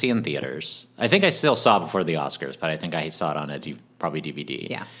didn't see in theaters. I think I still saw it before the Oscars, but I think I saw it on probably DVD.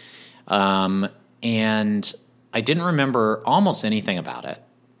 Yeah. And I didn't remember almost anything about it.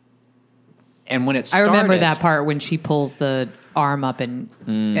 And when it I started, remember that part when she pulls the arm up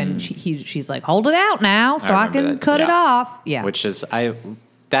and she's like, hold it out now so I remember can that, cut it yeah. off. Yeah. which is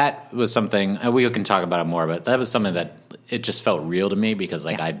that was something we can talk about it more, but that was something that it just felt real to me because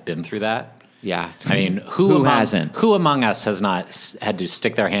Yeah. I've been through that. Yeah. I mean, who hasn't? Who among us has not had to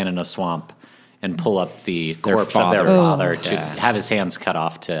stick their hand in a swamp and pull up the corpse of their father. father Oh. to Yeah. have his hands cut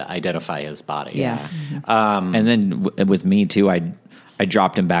off to identify his body? yeah. And then with me too, I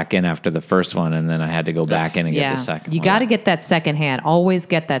dropped him back in after the first one, and then I had to go back in and get Yeah. the second. You one. got to get that second hand. Always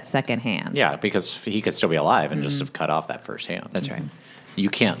get that second hand. Yeah, because he could still be alive and Mm-hmm. just have cut off that first hand. That's right. You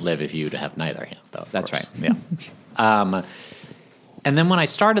can't live if you have neither hand, though. Of That's course. right. Yeah. And then when I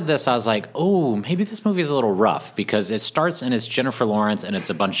started this, I was like, oh, maybe this movie is a little rough because it starts and it's Jennifer Lawrence and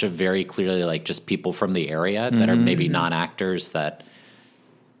it's a bunch of very clearly like just people from the area that are maybe non-actors that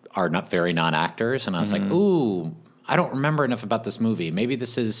are not very non-actors. And I was like, ooh, I don't remember enough about this movie. Maybe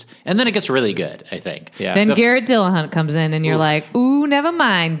this is... And then it gets really good, I think. Yeah. Then The- Garrett Dillahunt comes in and you're like, ooh, never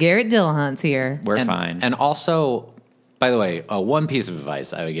mind. Garrett Dillahunt's here. We're and, fine. And also, by the way, one piece of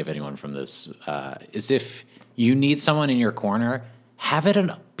advice I would give anyone from this is if you need someone in your corner, have it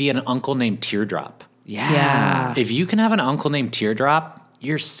be an uncle named Teardrop. Yeah. If you can have an uncle named Teardrop,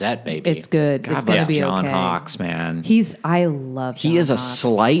 you're set, baby. It's good. God It's going to bless be John okay. Hawkes, man. I love John He is a Hawkes.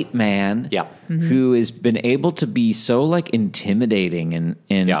 slight man Yeah. who has been able to be so like intimidating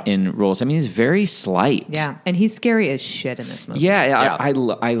in roles. I mean, he's very slight. Yeah. And he's scary as shit in this movie. Yeah, Yeah.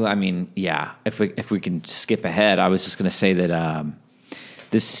 I mean, yeah. If we can skip ahead, I was just going to say that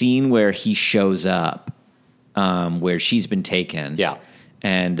the scene where he shows up, where she's been taken, Yeah.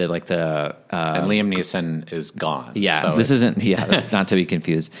 and And Liam Neeson is gone. yeah, So this it's- isn't not to be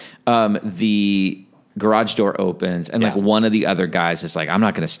confused. The garage door opens, and like Yeah. one of the other guys is like, "I'm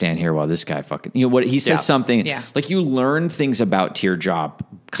not going to stand here while this guy fucking." You know what he says? Yeah. Something Yeah. like you learn things about Teardrop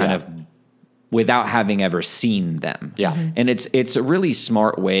kind Yeah. of without having ever seen them. Yeah. Mhm. And it's a really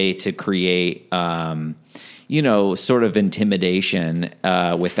smart way to create, sort of intimidation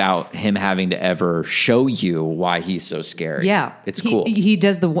without him having to ever show you why he's so scary. Yeah. It's cool.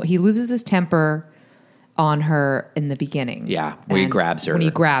 He loses his temper on her in the beginning. Yeah, where he And grabs her. When he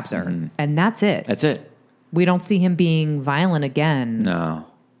grabs her. And that's it. That's it. We don't see him being violent again. No.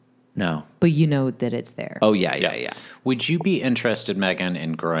 No. but you know that it's there. Oh, yeah. Would you be interested, Megan,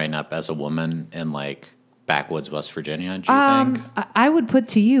 in growing up as a woman in like backwoods West Virginia? Do you think? I would put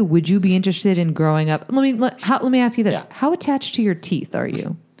to you, would you be interested in growing up? Let me ask you this. Yeah. How attached to your teeth are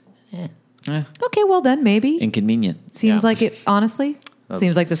you? Okay, well then maybe. Inconvenient. Seems Yeah. like it, honestly,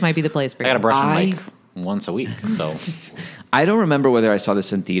 seems like this might be the place for I you. got to brush them like once a week. So I don't remember whether I saw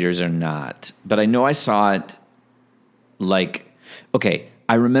this in theaters or not, but I know I saw it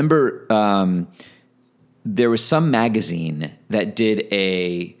I remember there was some magazine that did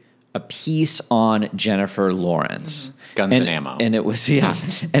a piece on Jennifer Lawrence. Guns and Ammo. And it was,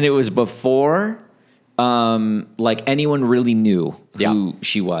 and it was before anyone really knew who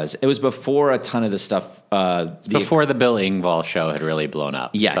she was. It was before a ton of the stuff. before the Bill Engvall show had really blown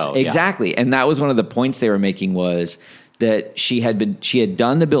up. Yes, So, yeah. exactly. And that was one of the points they were making was that she had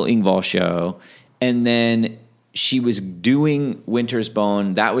done the Bill Engvall show, and then she was doing Winter's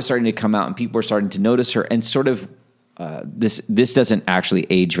Bone. That was starting to come out, and people were starting to notice her. And sort of this doesn't actually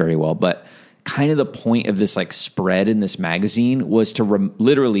age very well, but kind of the point of this like spread in this magazine was to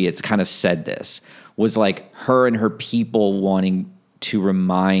literally, it's kind of said this was like her and her people wanting to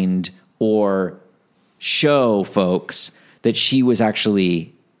remind or show folks that she was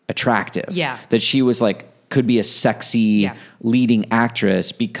actually attractive. Yeah. That she was like, could be a sexy leading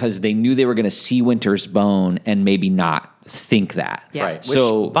actress because they knew they were going to see Winter's Bone and maybe not think that. Yeah. Right.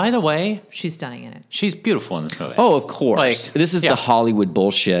 So, Which, by the way, She's stunning in it. she's beautiful in this movie. oh, of course. Like, this is yeah. the Hollywood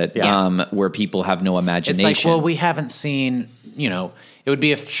bullshit Yeah. where people have no It's imagination. like, well, we haven't seen, it would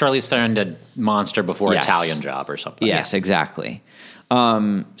be if Charlize Theron did Monster before Yes. Italian Job or something. Yes, exactly.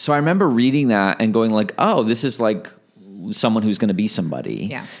 So I remember reading that and going like, oh, this is like someone who's going to be somebody.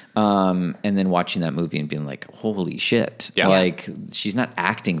 Yeah. And then watching that movie and being like, holy shit. Yeah. Like, she's not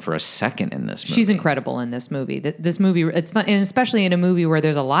acting for a second in this movie. She's incredible in this movie. This movie, it's fun, and especially in a movie where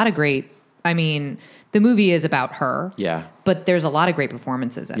there's a lot of great. I mean, the movie is about her. Yeah. But there's a lot of great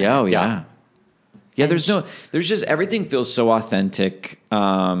performances in it. Yeah, oh, Yeah. yeah. Yeah, there's just, everything feels so authentic,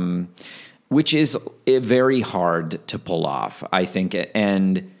 which is very hard to pull off, I think.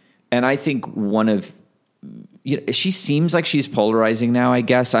 And I think one of, she seems like she's polarizing now, I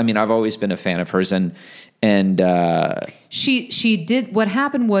guess. I mean, I've always been a fan of hers, and She did. What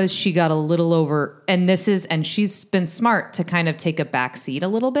happened was she got a little over, and she's been smart to kind of take a back seat a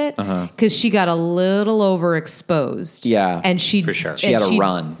little bit because she got a little overexposed. Yeah, and for sure. She had a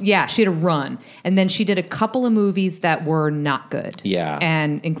run. Yeah, she had a run, and then she did a couple of movies that were not good. Yeah,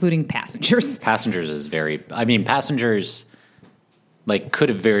 and including Passengers. Passengers is Passengers like could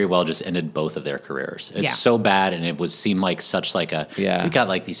have very well just ended both of their careers. It's so bad, and it would seem like such like a we got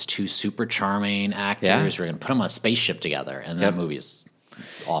like these two super charming actors. Yeah. We're gonna put them on a spaceship together, and that movie is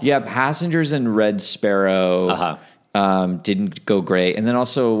awful. Yeah, Passengers and Red Sparrow didn't go great, and then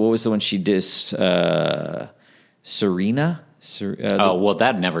also what was the one she did? Serena.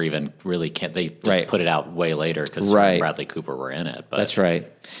 That never even really can't. They just put it out way later because Bradley Cooper were in it. But. That's right.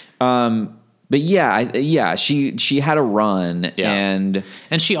 But she had a run, and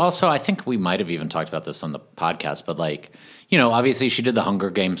she also, I think we might have even talked about this on the podcast, but like, obviously she did the Hunger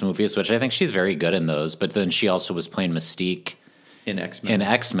Games movies, which I think she's very good in those, but then she also was playing Mystique in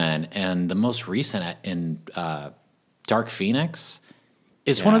X-Men, and the most recent in Dark Phoenix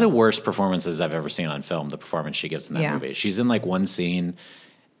is one of the worst performances I've ever seen on film, the performance she gives in that movie. She's in like one scene,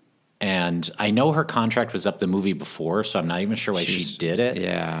 and I know her contract was up the movie before, so I'm not even sure why she did it.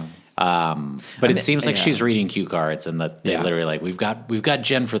 Yeah. But it seems like she's reading cue cards, and that they literally like we've got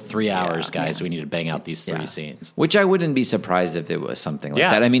Jen for 3 hours, guys. We need to bang out these 3 scenes. Which I wouldn't be surprised if it was something like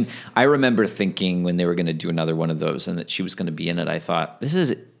that. I mean, I remember thinking when they were going to do another one of those, and that she was going to be in it. I thought this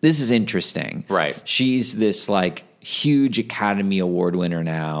is interesting. Right? She's this like huge Academy Award winner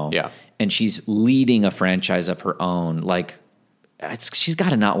now. Yeah, and she's leading a franchise of her own. Like, she's got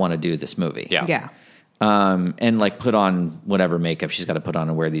to not want to do this movie. Yeah. And like put on whatever makeup she's got to put on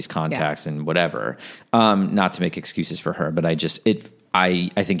and wear these contacts and whatever. Not to make excuses for her, but I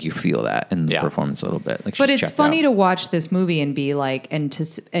think you feel that in the performance a little bit. Like, but it's funny to watch this movie and be like,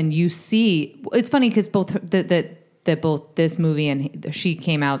 and you see, it's funny because both both this movie and she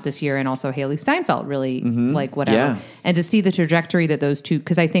came out this year, and also Haley Steinfeld really like whatever, and to see the trajectory that those two,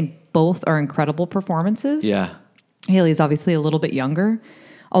 because I think both are incredible performances. Yeah, Haley's obviously a little bit younger,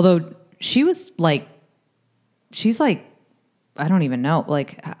 although she was like. She's like, I don't even know,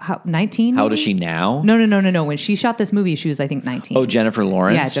 like 19? How old is she now? No. When she shot this movie, she was, I think, 19. Oh, Jennifer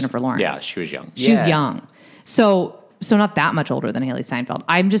Lawrence? Yeah, Jennifer Lawrence. Yeah, she was young. She was young. So not that much older than Haley Steinfeld.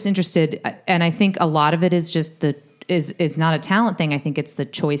 I'm just interested, and I think a lot of it is just is not a talent thing. I think it's the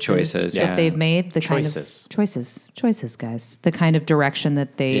choices that they've made. The Choices. kind of choices, guys. The kind of direction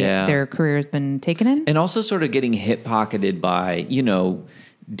that their career has been taken in, and also sort of getting hip pocketed by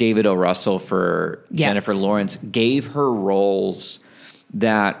David O. Russell for Jennifer Lawrence gave her roles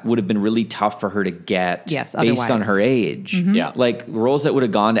that would have been really tough for her to get based on her age. Mm-hmm. Yeah. Like roles that would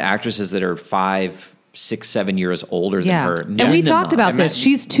have gone to actresses that are 5, 6, 7 years older than her. And we talked about this.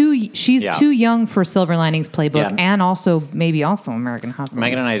 She's too young for Silver Linings Playbook and also American Hustle.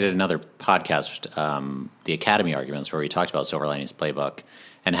 Meghan and I did another podcast, the Academy Arguments, where we talked about Silver Linings Playbook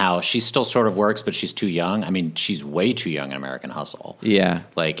and how she still sort of works, but she's too young. I mean, she's way too young in American Hustle. Yeah.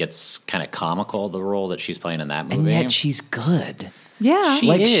 Like, it's kind of comical, the role that she's playing in that movie. And yet she's good. Yeah. She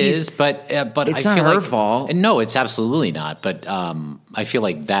is, but it's I not feel her like, fault. No, it's absolutely not. But I feel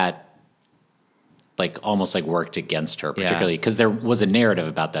like that, like, almost like worked against her, particularly because there was a narrative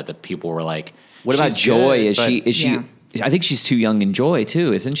about that people were like, "What about Joy? Is she? I think she's too young in Joy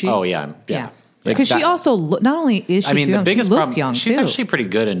too, isn't she? Oh yeah. Because she also not only is she too young, she looks young she's too. actually pretty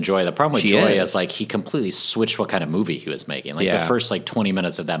good in Joy. The problem with She Joy is. is like he completely switched what kind of movie he was making. Like the first 20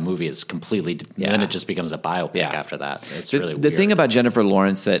 minutes of that movie is completely, and then it just becomes a biopic after that. It's really weird. The thing about Jennifer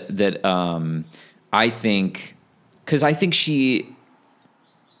Lawrence that I think, because I think she,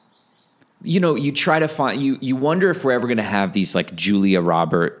 you try to find, you wonder if we're ever going to have these like Julia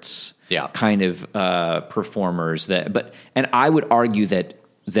Roberts kind of performers and I would argue that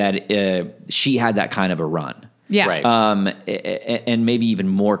she had that kind of a run. Yeah. Right. And maybe even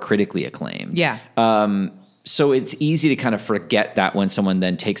more critically acclaimed. Yeah. So it's easy to kind of forget that when someone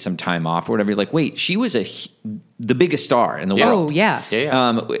then takes some time off or whatever. You're like, wait, she was the biggest star in the world. Oh, yeah.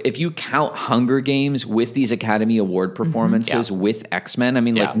 If you count Hunger Games with these Academy Award performances with X-Men, I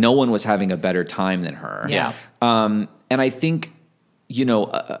mean, like no one was having a better time than her. Yeah. And I think,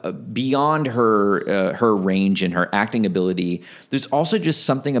 beyond her range and her acting ability, there's also just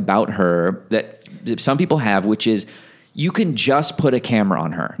something about her that some people have, which is you can just put a camera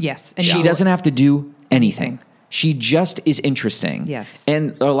on her. Yes. And she doesn't have to do anything. She just is interesting. Yes.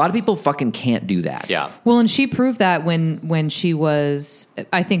 And a lot of people fucking can't do that. Yeah. Well, and she proved that when she was,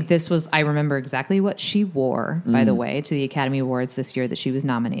 I think I remember exactly what she wore, by the way, to the Academy Awards this year that she was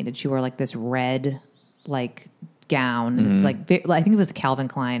nominated. She wore like this red, like, gown. And it's like, I think it was a Calvin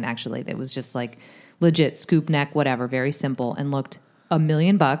Klein actually. That was just like legit scoop neck, whatever, very simple, and looked $1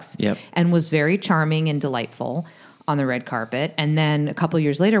 million. Yep. And was very charming and delightful on the red carpet. And then a couple of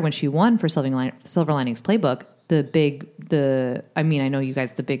years later, when she won for Silver Linings Playbook, I know you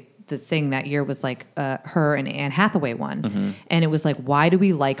guys, the thing that year was like her and Anne Hathaway won. And it was like, why do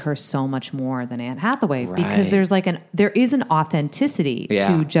we like her so much more than Anne Hathaway? Right. Because there is an authenticity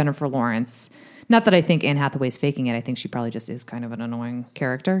to Jennifer Lawrence. Not that I think Anne Hathaway's faking it. I think she probably just is kind of an annoying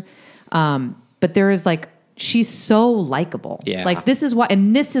character. But there is like, she's so likable. Yeah. Like this is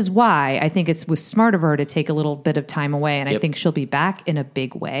why I think it was smart of her to take a little bit of time away. And I think she'll be back in a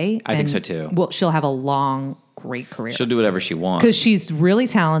big way. I think so too. Well, she'll have a long, great career. She'll do whatever she wants. Because she's really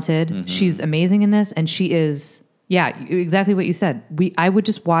talented. She's amazing in this. And she is, exactly what you said. I would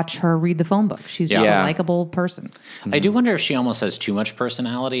just watch her read the phone book. She's just a likable person. I do wonder if she almost has too much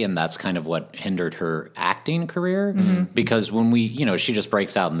personality, and that's kind of what hindered her acting career. Because when she just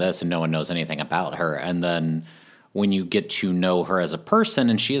breaks out in this and no one knows anything about her. And then when you get to know her as a person,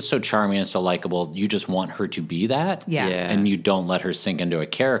 and she is so charming and so likable, you just want her to be that. Yeah. And you don't let her sink into a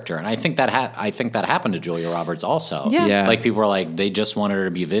character. And I think that happened to Julia Roberts also. Yeah. Like people were like, they just wanted her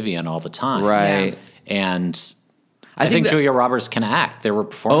to be Vivian all the time. Right. Yeah. And I think Julia Roberts can act. There were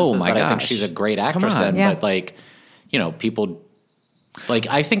performances that I think she's a great actress in, but like, people like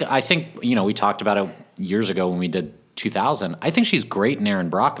I think we talked about it years ago when we did 2000. I think she's great in Erin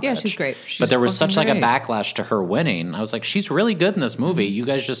Brockovich. Yeah, she's great. But there was such great. like a backlash to her winning. I was like, she's really good in this movie. You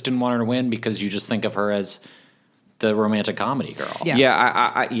guys just didn't want her to win because you just think of her as the romantic comedy girl.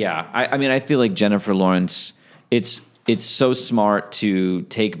 Yeah. I mean, I feel like Jennifer Lawrence, it's so smart to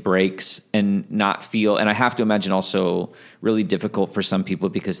take breaks and not feel, and I have to imagine also really difficult for some people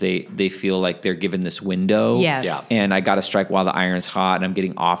because they feel like they're given this window. Yes. Yeah. And I got to strike while the iron's hot and I'm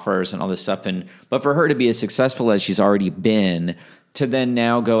getting offers and all this stuff. But for her to be as successful as she's already been, to then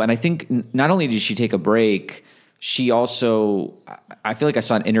now go, and I think not only did she take a break, she also, I feel like I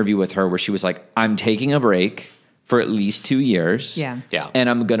saw an interview with her where she was like, I'm taking a break for at least 2 years. Yeah. And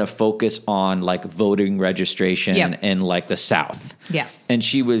I'm going to focus on like voting registration in like the South. Yes. And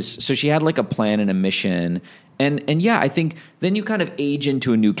she had like a plan and a mission. And yeah, I think then you kind of age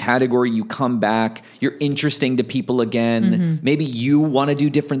into a new category. You come back. You're interesting to people again. Maybe you want to do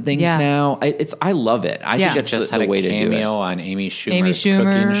different things now. I love it. I think that's just the had way a to do it. cameo on Amy Schumer's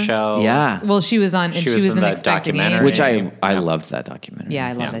cooking show. Yeah. Well, she was on, and She she was was in in that Expecting documentary. Amy. Which I loved that documentary. Yeah,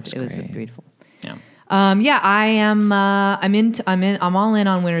 I love Yeah, it. it's It was great. beautiful. Yeah. I am. I'm all in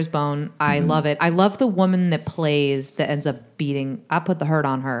on Winter's Bone. I love it. I love the woman that ends up beating. I put the hurt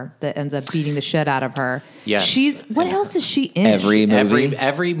on her. That ends up beating the shit out of her. Yes. What else is she in? Every movie.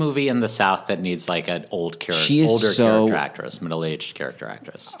 Every movie in the South that needs like an older character actress, middle-aged character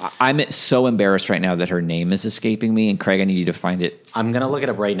actress. I'm so embarrassed right now that her name is escaping me. And Craig, I need you to find it. I'm gonna look it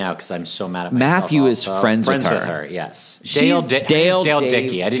up right now because I'm so mad at myself. Matthew is also. friends with her. Yes, Dale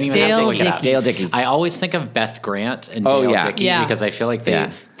Dickey. I didn't even have to look it up. Dale Dickey. I always think of Beth Grant and Oh, Dale yeah. Dickey Yeah. because I feel like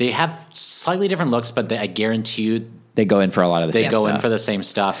they have slightly different looks, but I guarantee you They go in for a lot of the they same go stuff. in for the same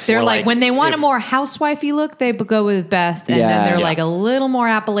stuff. They're Or like when they want if- a more housewifey look, they go with Beth, and then they're like a little more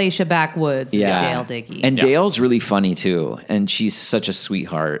Appalachia backwoods. Yeah. It's Dale Dickey. And Dale's really funny too, and she's such a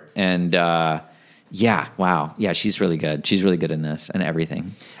sweetheart. And she's really good. She's really good in this and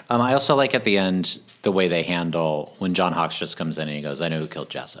everything. I also like at the end the way they handle when John Hawkes just comes in and he goes, "I know who killed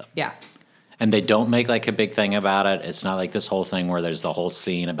Jessup." yeah. And they don't make like a big thing about it. It's not like this whole thing where there's the whole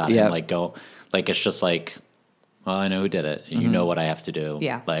scene about him it's just like, well, I know who did it. And you know what I have to do.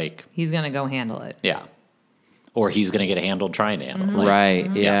 Yeah. Like, He's gonna go handle it. yeah. Or he's going to get handled trying to handle it. Like, Right.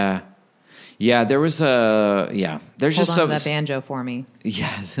 Yeah. Yeah. There was there's Hold just on some to that banjo for me.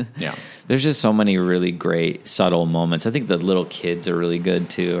 Yes. Yeah. There's just so many really great subtle moments. I think the little kids are really good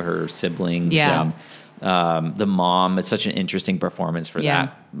too. Her siblings. Yeah. The mom. It's such an interesting performance for Yeah.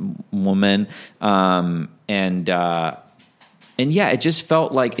 that woman. And yeah, it just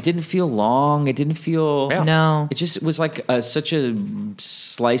felt like it didn't feel long. It didn't feel No. It just was like such a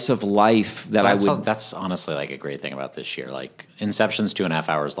slice of life that That's honestly like a great thing about this year. Like Inception's 2.5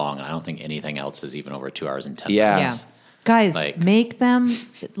 hours long, and I don't think anything else is even over 2 hours and 10 Yeah. minutes. Guys, Like- make them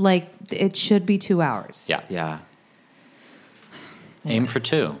like it should be 2 hours. Yeah. Yeah. Aim for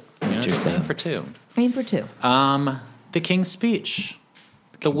 2. Just aim for 2. Aim for 2. The King's Speech.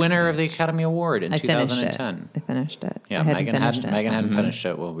 The winner of the Academy Award in I finished 2010. it. I finished it. Yeah, I hadn't Megan finished it. hadn't finished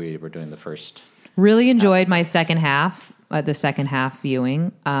it while we were doing the first. Really enjoyed my second half, the second half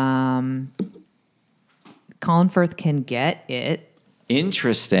viewing. Colin Firth can get it.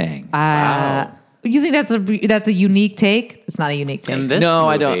 Interesting. Wow. You think that's a unique take? It's not a unique take. In this No,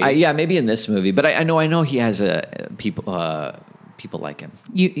 I movie- don't. Maybe in this movie, but I know he has people like him.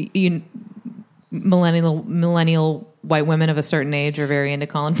 You millennial white women of a certain age are very into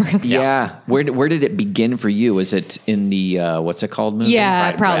Colin Firth. Yeah. Where did it begin for you? Was it in the what's it called movie? Yeah, Pride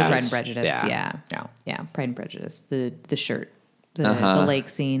and probably Prejudice. Pride and Prejudice. Yeah. Yeah. Pride and Prejudice. The shirt, the lake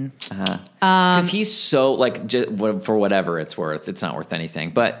scene. Because he's so like for whatever it's worth, it's not worth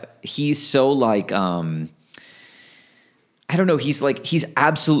anything. But he's so like I don't know. He's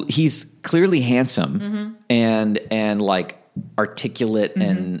he's clearly handsome and like articulate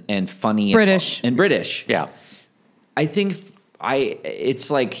and funny British. and British. Yeah. I think it's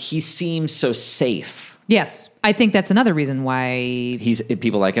like he seems so safe. Yes, I think that's another reason why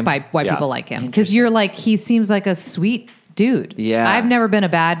People like him. why Yeah. people like him, because you're like, he seems like a sweet dude. Yeah. I've never been a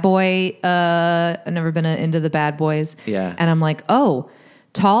bad boy. I've never been into the bad boys. Yeah. And I'm like, oh,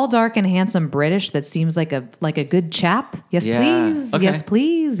 tall, dark, and handsome British. That seems like a good chap. Yes, Yeah. please. Okay. Yes,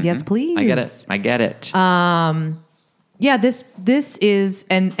 please. Yes, please. I get it. Yeah, this is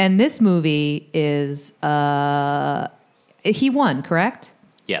and this movie is he won, correct?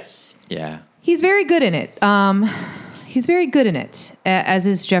 Yes. Yeah. He's very good in it. He's very good in it, as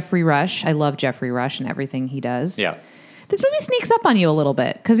is Jeffrey Rush. I love Jeffrey Rush and everything he does. Yeah. This movie sneaks up on you a little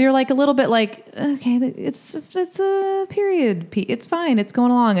bit because you're like a little bit like, okay, it's a period. It's fine. It's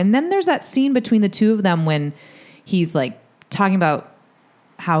going along. And then there's that scene between the two of them when he's like talking about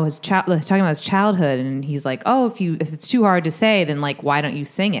how his childhood, and he's like, oh, if it's too hard to say, then like, why don't you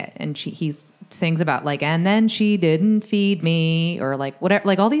sing it? And he sings about like, and then she didn't feed me, or like whatever,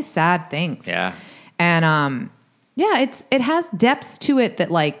 like all these sad things. Yeah. And it has depths to it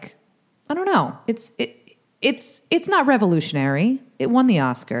that like, I don't know. It's not revolutionary. It won the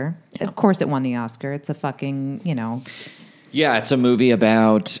Oscar. Yeah. Of course it won the Oscar. It's a fucking, Yeah, it's a movie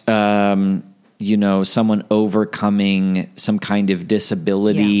about someone overcoming some kind of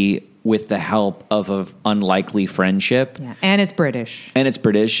disability with the help of an unlikely friendship. Yeah. And it's British.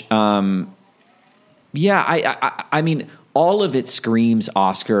 I mean, all of it screams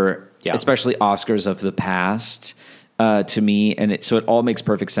Oscar, especially Oscars of the past to me. And so it all makes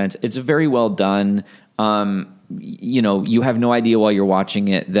perfect sense. It's very well done. You have no idea while you're watching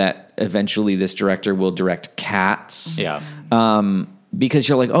it that eventually this director will direct Cats. Yeah. Because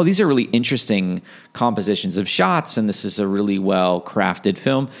you're like, oh, these are really interesting compositions of shots, and this is a really well-crafted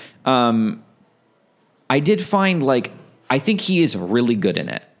film. I did find, like, I think he is really good in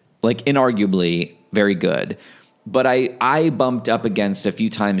it. Like, inarguably very good. But I bumped up against a few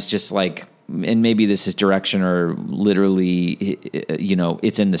times just like, and maybe this is direction or literally,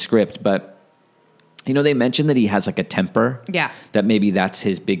 it's in the script, but, they mentioned that he has like a temper. Yeah. That maybe that's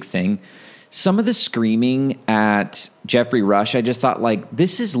his big thing. Some of the screaming at Jeffrey Rush, I just thought, like,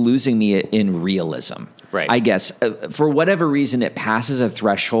 this is losing me in realism. Right. I guess. For whatever reason, it passes a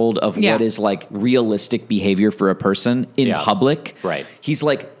threshold of what is, like, realistic behavior for a person in public. Right. He's,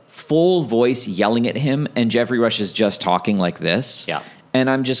 like, full voice yelling at him, and Jeffrey Rush is just talking like this. Yeah. And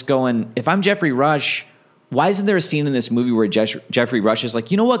I'm just going, if I'm Jeffrey Rush, why isn't there a scene in this movie where Jeffrey Rush is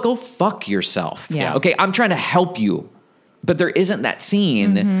like, you know what, go fuck yourself. Yeah. Okay, I'm trying to help you. But there isn't that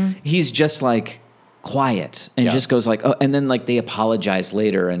scene. Mm-hmm. He's just like quiet and just goes like, oh, and then like they apologize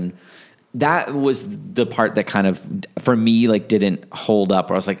later. And that was the part that kind of, for me, like didn't hold up.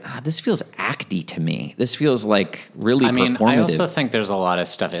 Where I was like, this feels acty to me. This feels like really performative. I also think there's a lot of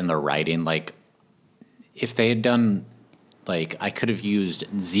stuff in the writing. Like if they had done, like I could have used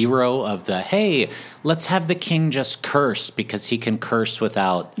zero of the, hey, let's have the king just curse because he can curse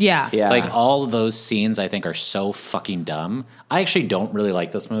without. Yeah. Like all of those scenes I think are so fucking dumb. I actually don't really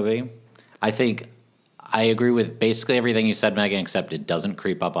like this movie. I think I agree with basically everything you said, Megan, except it doesn't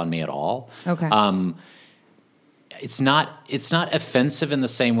creep up on me at all. Okay. It's not offensive in the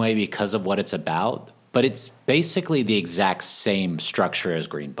same way because of what it's about, but it's basically the exact same structure as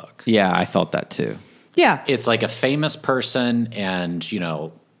Green Book. Yeah, I felt that too. Yeah. It's like a famous person and,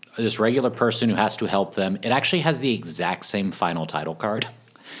 this regular person who has to help them. It actually has the exact same final title card.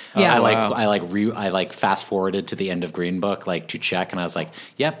 Yeah. I like fast forwarded to the end of Green Book, like to check, and I was like,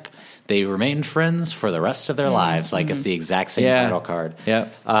 yep, they remained friends for the rest of their lives. Like it's the exact same title card. Yeah.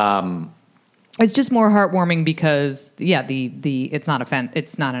 It's just more heartwarming because it's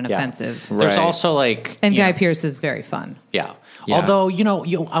not an offensive. There's also like, and Guy Pearce is very fun. Yeah. Although,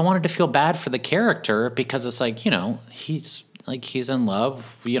 I wanted to feel bad for the character because it's like, he's in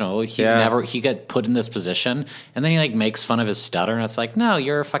love, he got put in this position and then he like makes fun of his stutter and it's like, no,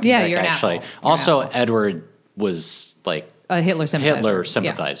 you're a fucking dick, you're an actually. asshole. Also, Edward was like A Hitler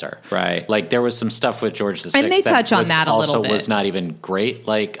sympathizer. Yeah. Right. Like there was some stuff with George VI and they touch on that a little bit. Also was not even great,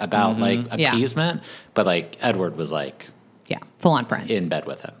 like about like appeasement, but like Edward was like, full on friends in bed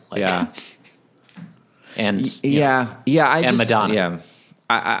with him. Like, yeah. And Madonna. Yeah.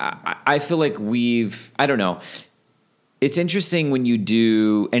 I feel like I don't know. It's interesting when you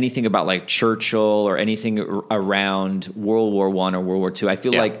do anything about like Churchill or anything around World War I or World War II. I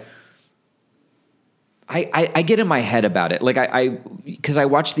feel like I get in my head about it. Like because I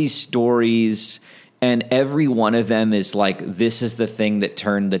watch these stories and every one of them is like, this is the thing that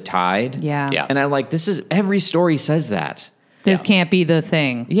turned the tide. Yeah. And I'm like, every story says that. This can't be the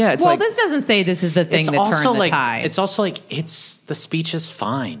thing. Yeah, it's this doesn't say this is the thing that turned the tide. It's also like the speech is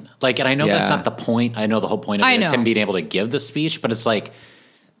fine. Like, and I know that's not the point. I know the whole point of it is him being able to give the speech, but it's like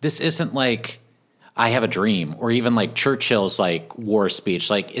this isn't like I Have a Dream or even like Churchill's like war speech.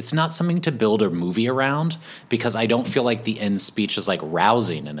 Like, it's not something to build a movie around because I don't feel like the end speech is like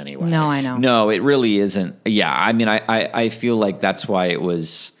rousing in any way. No, I know. No, it really isn't. Yeah, I mean, I feel like that's why it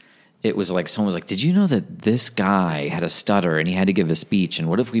was like someone was like, did you know that this guy had a stutter and he had to give a speech? And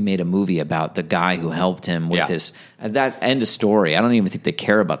what if we made a movie about the guy who helped him with his that end of story? I don't even think they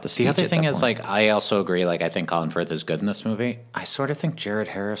care about the speech. The other thing is, point. like, I also agree. Like, I think Colin Firth is good in this movie. I sort of think Jared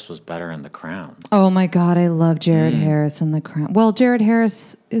Harris was better in The Crown. Oh my God, I love Jared Harris in The Crown. Well, Jared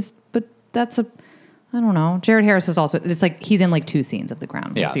Harris is, but I don't know. Jared Harris is also, it's like he's in like 2 scenes of The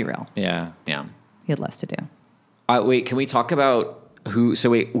Crown. Let's be real. Yeah. Yeah. He had less to do. Wait, can we talk about who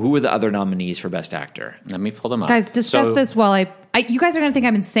were the other nominees for Best Actor? Let me pull them up. Guys, discuss this while you guys are going to think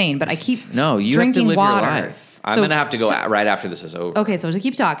I'm insane, but I keep you drinking have to live water. Your life. I'm going to have to go right after this is over. Okay, so to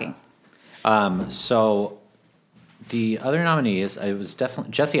keep talking. So the other nominees, it was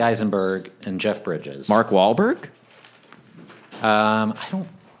definitely Jesse Eisenberg and Jeff Bridges. Mark Wahlberg? I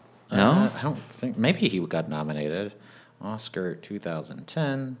don't think. Maybe he got nominated. Oscar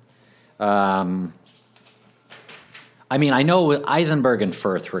 2010. I mean, I know Eisenberg and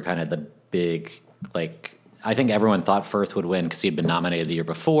Firth were kind of the big, like, I think everyone thought Firth would win because he'd been nominated the year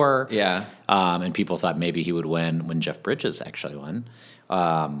before. Yeah. And people thought maybe he would win when Jeff Bridges actually won.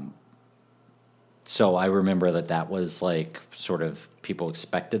 So I remember that was like sort of people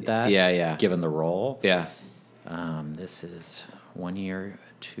expected that. Yeah. Given the role. Yeah. This is 1 year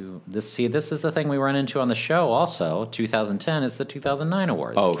This is the thing we run into on the show also. 2010 is the 2009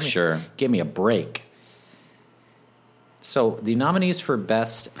 awards. Oh, sure. Give me a break. So the nominees for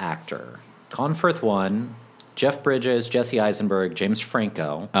Best Actor. Colin Firth won, Jeff Bridges, Jesse Eisenberg, James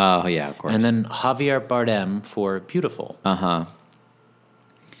Franco. Oh, yeah, of course. And then Javier Bardem for Beautiful. Uh-huh.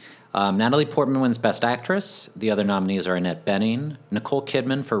 Natalie Portman wins Best Actress. The other nominees are Annette Bening, Nicole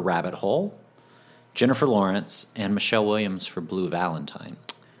Kidman for Rabbit Hole, Jennifer Lawrence, and Michelle Williams for Blue Valentine.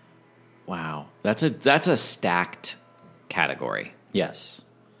 Wow. That's a stacked category. Yes.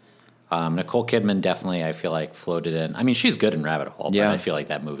 Nicole Kidman definitely, I feel like, floated in. I mean, she's good in Rabbit Hole, but Yeah. I feel like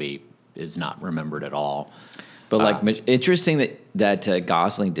that movie is not remembered at all. But interesting that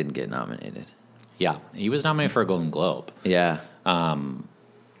Gosling didn't get nominated. Yeah, he was nominated for a Golden Globe. Yeah.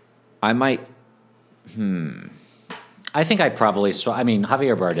 I might. I think I probably saw. I mean,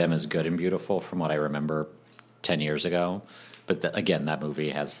 Javier Bardem is good and beautiful from what I remember 10 years ago. But again, that movie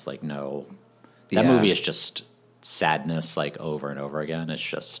has like no. That Yeah. movie is just sadness, like over and over again. It's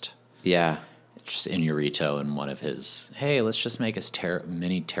just Inarito and one of his. Hey, let's just make as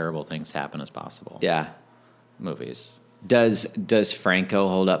many terrible things happen as possible. Yeah. Movies. Does Franco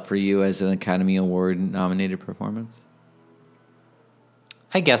hold up for you as an Academy Award nominated performance?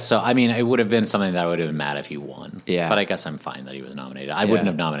 I guess so. I mean, it would have been something that I would have been mad if he won. Yeah. But I guess I'm fine that he was nominated. I wouldn't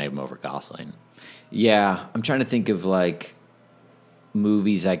have nominated him over Gosling. Yeah, I'm trying to think of like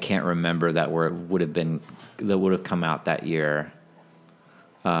movies I can't remember that would have come out that year.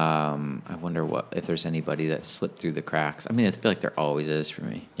 I wonder if there's anybody that slipped through the cracks. I mean, I feel like there always is for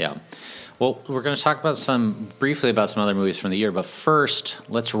me. Yeah. Well, we're going to talk briefly about some other movies from the year, but first,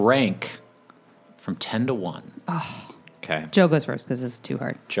 let's rank from 10 to 1. Okay. Joe goes first because this is too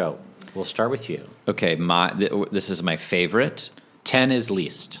hard. Joe, we'll start with you. Okay, this is my favorite. 10 is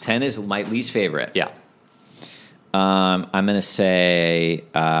least. 10 is my least favorite. Yeah. I'm going to say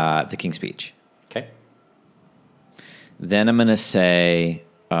The King's Speech. Okay. Then I'm going to say,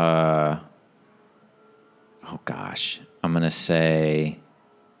 I'm going to say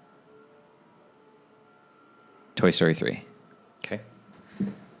Toy Story 3. Okay.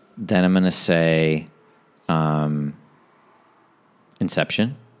 Then I'm going to say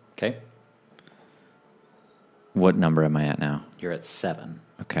Inception. Okay. What number am I at now? You're at 7.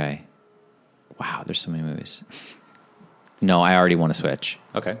 Okay. Wow, there's so many movies. No, I already want to switch.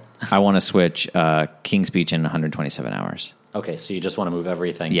 Okay. I want to switch King's Speech in 127 hours. Okay, so you just want to move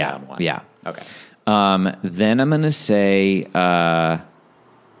everything down one. Yeah. Okay. Then I'm going to say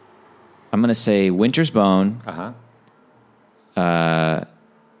Winter's Bone. Uh-huh.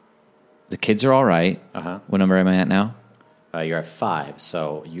 The Kids Are All Right. Uh-huh. What number am I at now? You're at 5,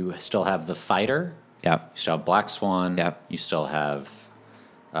 so you still have The Fighter. Yeah. You still have Black Swan. Yep. You still have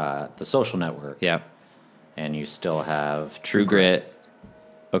The Social Network. Yeah. And you still have True Grit.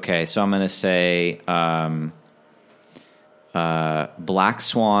 Okay, so I'm going to say Black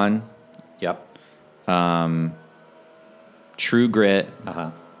Swan, Yep. True Grit.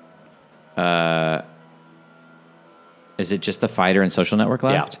 Uh-huh. Is it just The Fighter and Social Network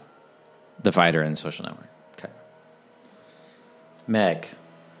left? Yeah. The Fighter and Social Network. Okay. Meg.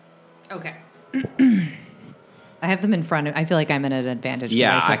 Okay. I have them in front of. I feel like I'm at an advantage.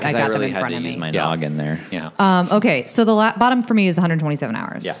 Yeah, I because got I them really in had front to of use me. my Yeah. dog in there. Yeah. Okay, so the bottom for me is 127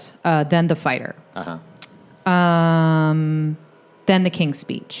 hours. Yeah. Then The Fighter. Uh-huh. Then The King's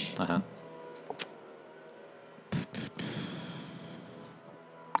Speech. Uh-huh.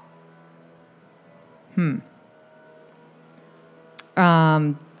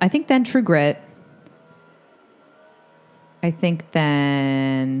 I think then True Grit. I think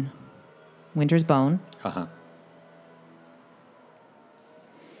then Winter's Bone. Uh-huh.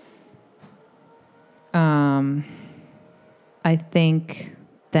 I think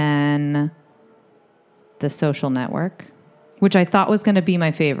then The Social Network, which I thought was going to be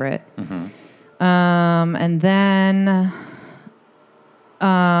my favorite. And then,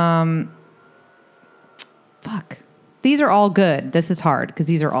 fuck. These are all good. This is hard because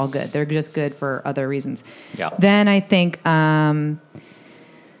these are all good. They're just good for other reasons. Yeah. Then I think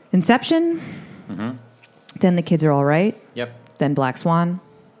Inception. Then The Kids Are All Right. Yep. Then Black Swan.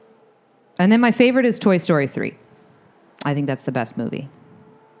 And then my favorite is Toy Story 3. I think that's the best movie.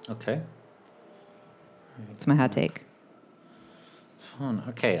 Okay. It's my hot take. Fun.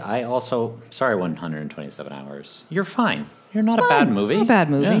 Okay, I also... Sorry, 127 hours. You're fine. You're not a bad movie. Not a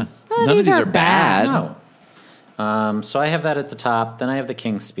bad movie. Yeah. None of these are bad. No. So I have that at the top. Then I have The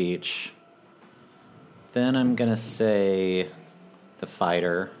King's Speech. Then I'm going to say The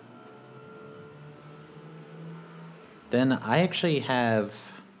Fighter. Then I actually have...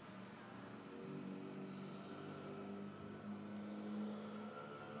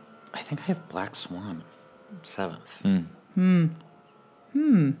 I think I have Black Swan 7th.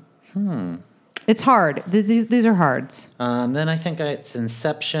 It's hard. These are hards. Then I think it's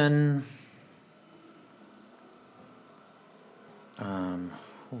Inception.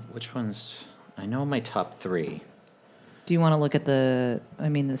 Which ones? I know my top 3. Do you want to look at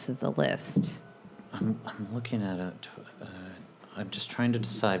this is the list. I'm looking at it. I'm just trying to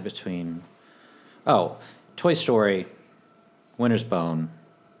decide between... Oh, Toy Story, Winter's Bone.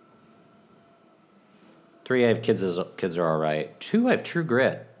 3, I have Kids Are All Right. 2, I have True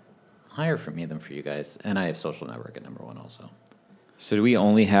Grit. Higher for me than for you guys. And I have Social Network at number 1 also. So do we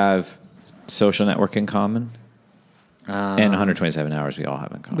only have Social Network in common? And 127 Hours we all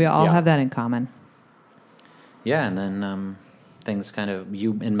have in common. We all have that in common. Yeah, and then things kind of...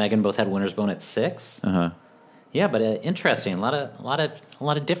 You and Megan both had Winter's Bone at 6. Uh-huh. Yeah, but interesting. A lot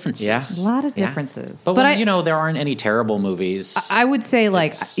of differences. Yeah. A lot of differences. But when, there aren't any terrible movies. I would say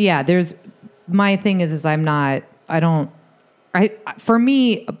there's... My thing is for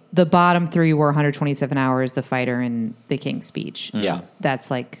me, the bottom 3 were 127 Hours, The Fighter, and The King's Speech. Yeah.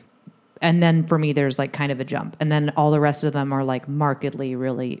 That's like... And then for me, there's like kind of a jump. And then all the rest of them are like markedly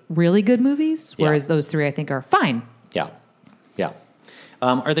really, really good movies. Whereas those 3, I think, are fine. Yeah. Yeah.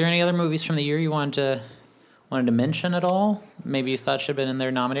 Are there any other movies from the year you wanted to mention at all? Maybe you thought should have been in there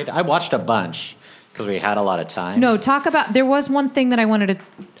nominated? I watched a bunch because we had a lot of time. No, there was one thing that I wanted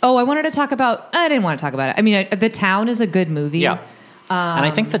to talk about. I didn't want to talk about it. I mean, The Town is a good movie. Yeah. And I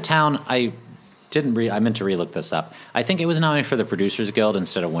think The Town, I meant to relook this up. I think it was nominated for the Producers Guild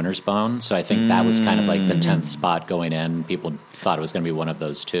instead of Winter's Bone. So I think that was kind of like the 10th spot going in. People thought it was going to be one of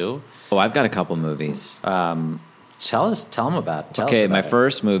those 2. Oh, I've got a couple movies. Tell them about it. Okay, my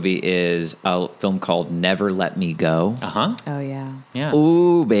first movie is a film called Never Let Me Go. Uh-huh. Oh, yeah. Yeah.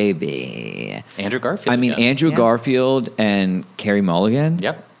 Ooh, baby. Andrew Garfield. I mean, again. Andrew Garfield and Carey Mulligan.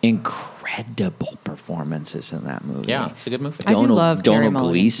 Yep. Incredible performances in that movie. Yeah, it's a good movie. I do love Carey Donald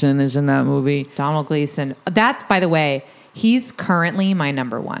Mulligan. Gleason is in that movie. Donald Gleason. That's, by the way, he's currently my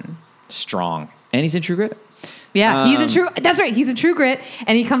number 1. Strong. And he's in True Grit. Yeah, he's in True... That's right, he's in True Grit.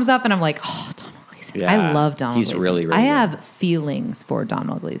 And he comes up and I'm like, oh, Donald Gleason. Yeah, I love Donald he's Gleason. really, really I good. have feelings for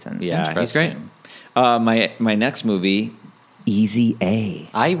Donald Gleason. Yeah, he's great. Interesting. My next movie, Easy A.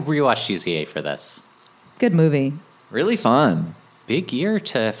 I rewatched Easy A for this. Good movie. Really fun. Big year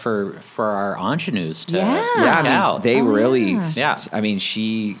for our ingenues to Yeah. work Yeah, I mean, out. they really. Yeah. I mean,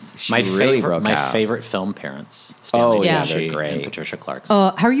 she my really broke my out. favorite film parents. Stanley Oh, yeah, Tucci they're great. and Patricia Clarkson.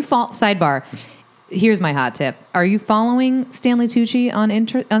 How are you sidebar? Here's my hot tip. Are you following Stanley Tucci on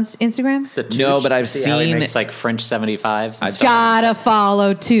Instagram? The Tooch, No, but I've see how he seen- makes like French 75s. And stuff. Gotta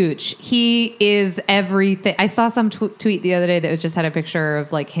follow Tooch. He is everything. I saw some tweet the other day that was just had a picture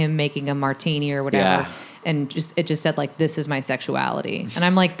of like him making a martini or whatever. Yeah. And it just said like, this is my sexuality. And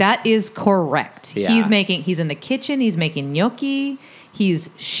I'm like, that is correct. Yeah. He's in the kitchen. He's making gnocchi. He's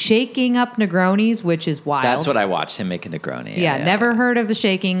shaking up Negronis, which is wild. That's what I watched, him make a Negroni. Yeah, never heard of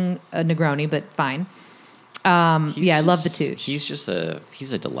shaking a Negroni, but fine. I love the Tooch.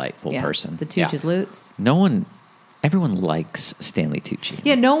 He's a delightful Yeah, person. The Tooch is loose. Everyone likes Stanley Tucci.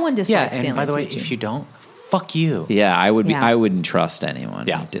 Yeah, no one dislikes Yeah, Stanley and by the way, Tucci. if you don't, fuck you. Yeah, I would be. Yeah. I wouldn't trust anyone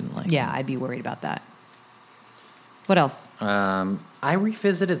Yeah. who didn't like. Yeah, him. I'd be worried about that. What else? I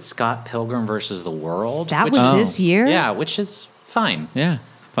revisited Scott Pilgrim versus the World. That which was is- this year? Yeah, which is fine. Yeah,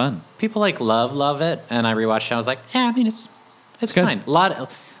 fun. People like love it, and I rewatched it. I was like, yeah, I mean, it's good. fine. A lot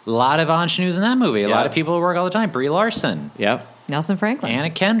of ingenues in that movie. A Yeah. lot of people who work all the time. Brie Larson, Yep. Nelson Franklin. Anna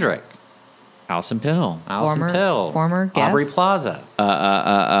Kendrick, Alison Pill. Allison Pill, former guest. Aubrey Plaza.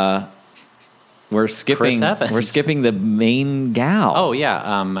 We're skipping. Evans. We're skipping the main gal. Oh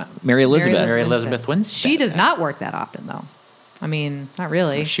yeah, Mary Elizabeth. Mary Elizabeth Winstead. She does not work that often, though. I mean, not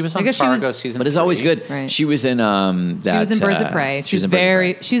really. She was I on guess Fargo season, But it's always 3. good. Right. She was in that. She was in Birds of Prey. She was in Birds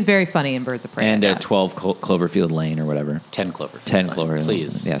of Prey. She's very funny in Birds of Prey. And yeah. 12 Cloverfield Lane or whatever. 10 Cloverfield. 10 Lane. Cloverfield Lane.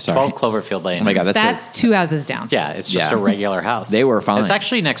 Please. Yeah, sorry. 12 Cloverfield Lane. Oh my God, That's 2 houses down. yeah, it's just Yeah. a regular house. They were fine. It's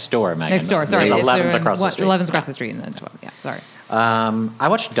actually next door, Megan. Next door. Sorry, There's It's 11's across the street. 11's across the street, and then 12. Yeah, sorry. I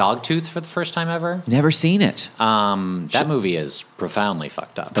watched Dogtooth for the first time ever. Never seen it. That movie is profoundly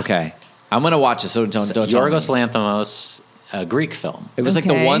fucked up. Okay. I'm going to watch it, so don't tell me. Yorgos Lanthimos, a Greek film. It was like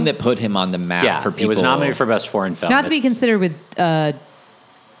the Okay. one that put him on the map Yeah, for people. it was nominated for Best Foreign Film. Not to be considered with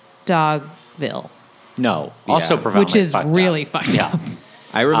Dogville, No, also Yeah. profoundly which is fucked really up. fucked Yeah. up.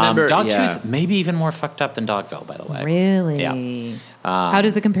 I remember. Dogtooth, yeah. maybe even more fucked up than Dogville, by the way. Really? Yeah. How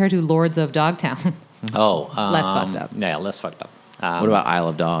does it compare to Lords of Dogtown? Oh. Less fucked up. Yeah, less fucked up. What about Isle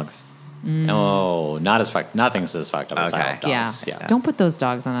of Dogs? No, not as fucked. Nothing's as fucked up as Okay. Isle of Dogs. Yeah. Don't put those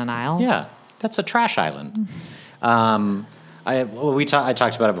dogs on an aisle. Yeah, that's a trash island. I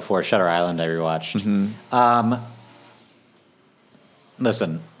talked about it before. Shutter Island, I rewatched.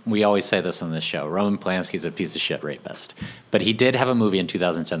 Listen, we always say this on this show. Roman Polanski's a piece of shit rapist, but he did have a movie in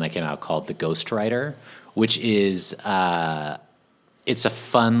 2010 that came out called The Ghostwriter, which is it's a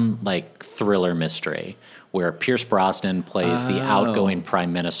fun like thriller mystery where Pierce Brosnan plays the outgoing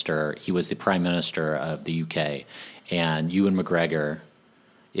prime minister. He was the prime minister of the UK, and Ewan McGregor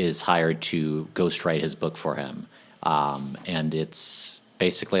is hired to ghostwrite his book for him. And it's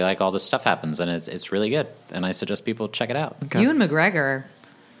basically like all this stuff happens, and it's really good. And I suggest people check it out. Okay. Ewan McGregor.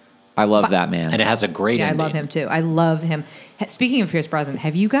 I love that man. And it has a great ending. I love him too. I love him. Speaking of Pierce Brosnan,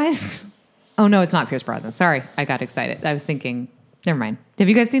 have you guys... Oh, no, it's not Pierce Brosnan. Sorry, I got excited. I was thinking... Never mind. Have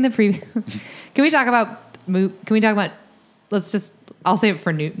you guys seen the preview? Can we talk about... Let's just... I'll save it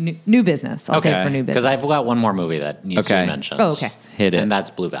for new business. I'll save it for new business. Because I've got one more movie that needs to be mentioned. Oh, okay. Hit it. And that's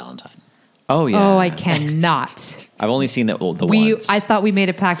Blue Valentine. Oh, yeah. Oh, I cannot. I've only seen it once. I thought we made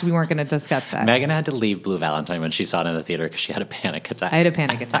a pact we weren't going to discuss that. Meghan had to leave Blue Valentine when she saw it in the theater because she had a panic attack. I had a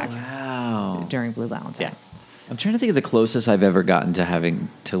panic attack. Wow. During Blue Valentine. Yeah. I'm trying to think of the closest I've ever gotten to having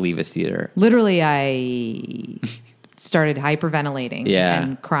to leave a theater. Literally, I started hyperventilating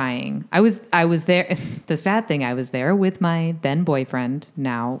and crying. I was there. The sad thing, I was there with my then boyfriend,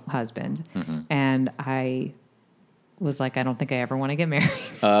 now husband, and I was like, I don't think I ever want to get married.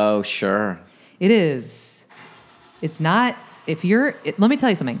 Oh, sure. It is. It's not. Let me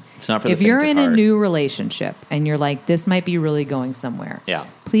tell you something. It's not for the If you're faint in of heart. a new relationship and you're like, this might be really going somewhere. Yeah.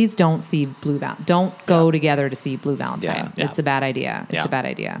 Please don't see Blue Valentine. Don't go together to see Blue Valentine. Yeah. It's a bad idea. It's Yeah. a bad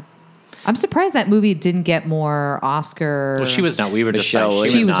idea. I'm surprised that movie didn't get more Oscar. Well, she was not. We were just Michelle she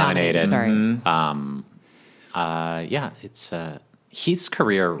was Williams. nominated. Sorry. Yeah, it's his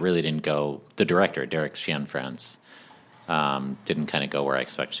career really didn't go. The director, Derek Cianfrance, didn't kind of go where I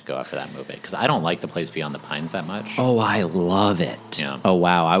expected to go after that movie because I don't like The Place Beyond the Pines that much. Oh, I love it. Yeah. Oh,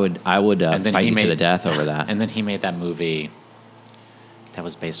 wow. I would fight you to the death over that. And then he made that movie that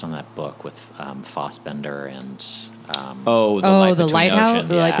was based on that book with Fassbender and the Lighthouse,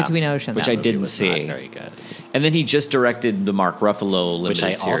 The Light Between Oceans, which I didn't see. Not very good. And then he just directed the Mark Ruffalo limited Which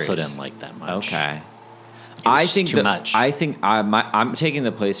I series. also didn't like that much. Okay. I think too much. I think I'm taking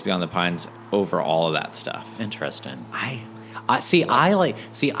The Place Beyond the Pines over all of that stuff. Interesting. I like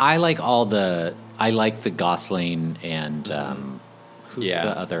the Gosling and who's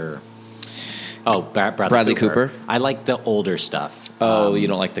the other? Oh, Bradley Cooper. I like the older stuff. Oh, you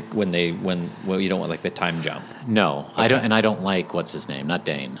don't like when you don't want like the time jump. No, okay. I don't, and I don't like what's his name, not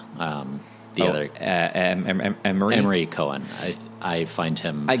Dane. The other Emery Cohen. I find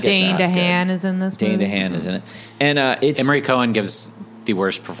him. Dane DeHaan is in this. Dane DeHaan is in it, and Emery Cohen gives the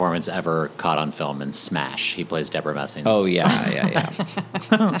worst performance ever caught on film in Smash. He plays Deborah Messing's. Oh yeah.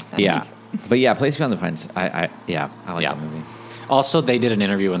 Yeah. But yeah, Place Beyond the Pines. I like that movie. Also, they did an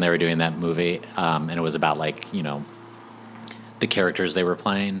interview when they were doing that movie, and it was about the characters they were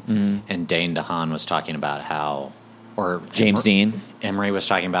playing, and Dane DeHaan was talking about how. Or James Dean. Emery was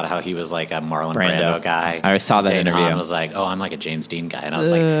talking about how he was like a Marlon Brando guy. I saw that Dane interview. DeHaan was like, "Oh, I'm like a James Dean guy," and I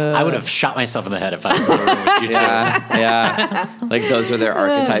was like, "I would have shot myself in the head if I was in the room with you two." Yeah. Like those were their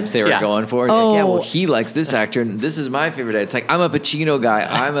archetypes they were going for. It's like, yeah, well, he likes this actor, and this is my favorite. It's like I'm a Pacino guy,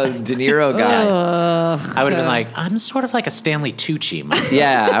 I'm a De Niro guy. I would have been like, I'm sort of like a Stanley Tucci myself.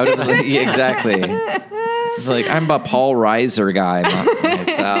 Yeah, I would have been like, exactly. Like I'm a Paul Reiser guy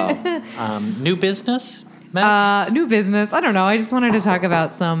myself. New business. New business. I don't know. I just wanted to talk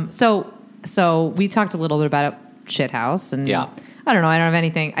about some. So we talked a little bit about Shithouse, and I don't know. I don't have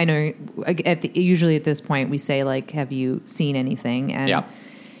anything. I know. Usually at this point we say like, "Have you seen anything?" And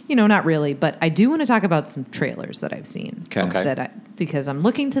not really. But I do want to talk about some trailers that I've seen. Okay. Because I'm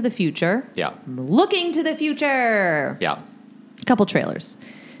looking to the future. Yeah. I'm looking to the future. Yeah. A couple trailers.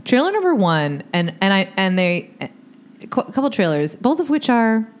 Trailer number one, a couple trailers, both of which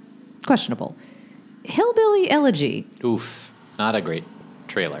are questionable. Hillbilly Elegy. Oof. Not a great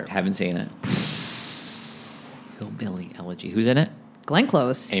trailer. Haven't seen it. Hillbilly Elegy. Who's in it? Glenn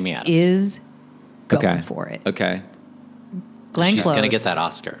Close. Amy Adams. Is going for it. Okay. Glenn She's Close. going to get that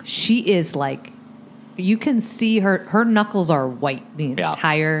Oscar. She is like, you can see her knuckles are white the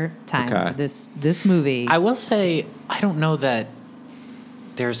entire time of this movie. I will say, I don't know that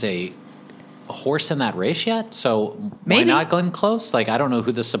there's a horse in that race yet, so why not Glenn Close? Like, I don't know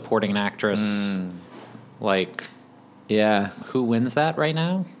who the supporting actress... who wins that right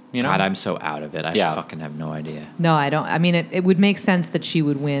now? God, I'm so out of it. I fucking have no idea. No, I don't. I mean, it would make sense that she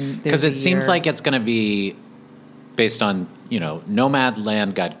would win. Because it seems like it's going to be based on,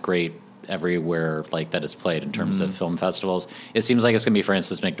 Nomadland got great everywhere like that it's played in terms of film festivals. It seems like it's going to be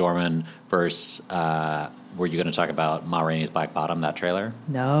Frances McDormand versus were you going to talk about Ma Rainey's Black Bottom, that trailer?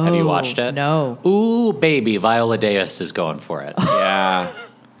 No. Have you watched it? No. Ooh, baby, Viola Davis is going for it. Yeah.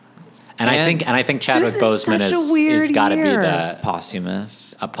 And I think Chadwick This is Boseman such a is weird got to be year.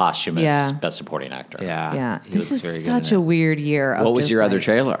 Posthumous. a posthumous Yeah. Best Supporting Actor. Yeah. Yeah. He This looks is very good such in a it. weird year. Of What was just your other like-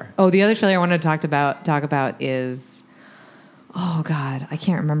 trailer? Oh, the other trailer I wanted to talk about is, oh God, I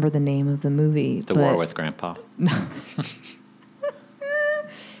can't remember the name of the movie. The War with Grandpa.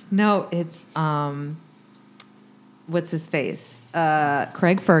 No, it's what's his face?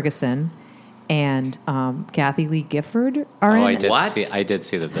 Craig Ferguson and Kathy Lee Gifford are in it. I did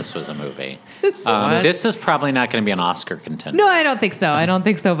see that this was a movie. This is- This is probably not going to be an Oscar contender. No, I don't think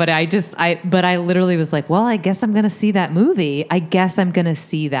so. But I literally was like, well, I guess I'm going to see that movie. Wow.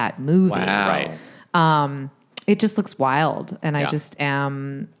 Right. It just looks wild. And I Yeah. just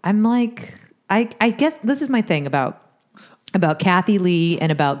am, I'm like, I guess this is my thing about Kathy Lee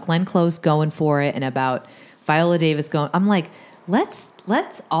and about Glenn Close going for it and about Viola Davis going, I'm like, let's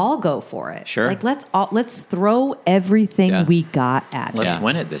all go for it. Sure. Like let's throw everything Yeah. we got at Let's it.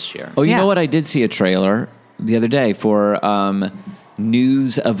 win it this year. Oh, you Yeah. know what? I did see a trailer the other day for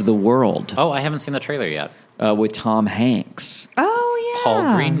News of the World Oh, I haven't seen the trailer yet. with Tom Hanks. Oh yeah. Paul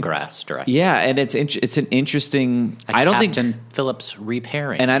Greengrass directed. Yeah, and it's an interesting. I don't think, Captain Phillips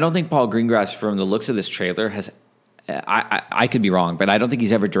repairing. and I don't think Paul Greengrass, from the looks of this trailer, has. I could be wrong, but I don't think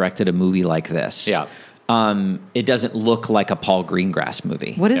he's ever directed a movie like this. Yeah. It doesn't look like a Paul Greengrass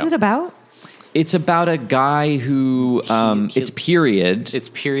movie. What is Yeah. it about? It's about a guy who it's period. It's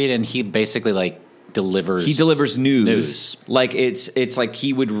period, and he basically like delivers. He delivers news. Like it's like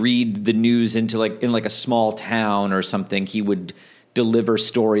he would read the news in a small town or something. He would deliver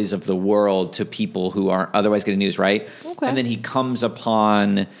stories of the world to people who aren't otherwise getting news, right? Okay. And then he comes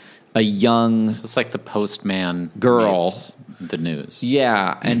upon a young It's like the postman Girl. meets the news.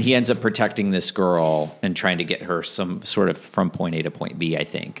 Yeah, and he ends up protecting this girl and trying to get her some sort of from point A to point B, I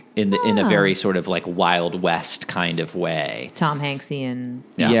think, in a very sort of like Wild West kind of way. Tom Hanksy and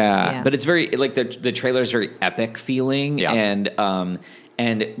Yeah, Yeah. but it's very like the trailer is very epic feeling Yeah.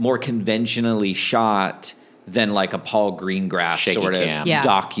 and more conventionally shot than like a Paul Greengrass Shaky sort of cam. Yeah.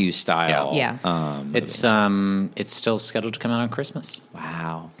 docu style. Yeah. It's still scheduled to come out on Christmas.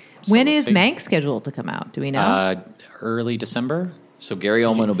 Wow. when we'll is see. Mank scheduled to come out? Do we know? Early December. So Gary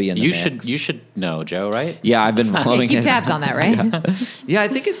Oldman will be in the You mix. should know, Joe, right? Yeah, I've been Yeah, following keep it. tabs on that, right? Yeah, I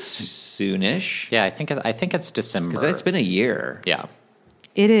think it's soonish Yeah, I think it's December. because it's been a year. yeah.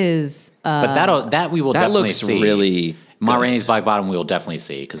 It is. But that we will That definitely looks see. really Ma good. Rainey's Black Bottom we will definitely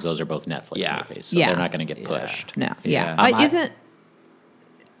see because those are both Netflix Yeah. movies, so Yeah. they're not going to get pushed. No, Yeah. yeah. Isn't?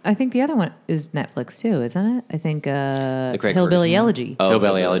 I think the other one is Netflix too, isn't it? I think Craig Hillbilly Ferguson one? Elegy. Oh,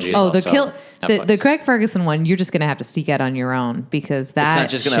 Hillbilly Elegy. Is Oh, the also the Netflix. Craig Ferguson one. You're just gonna have to seek out on your own because that It's not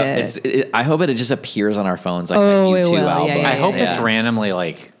just gonna. I hope it just appears on our phones like Oh, a it YouTube will. album. Yeah, I hope Yeah. it's randomly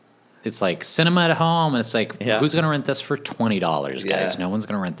like it's like cinema at home, and it's like Yeah. who's going to rent this for $20, guys? Yeah. No one's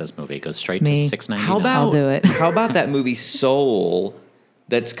going to rent this movie. It goes straight Me. to $6.99. How about I'll do it. How about that movie Soul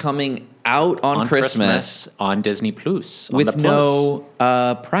that's coming out on Christmas on Disney Plus with no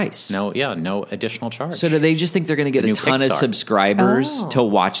price? no additional charge. So do they just think they're going to get The a new ton of Pixar. subscribers Oh. to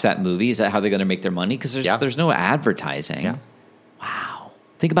watch that movie? Is that how they're going to make their money? Because there's no advertising. Yeah. Wow.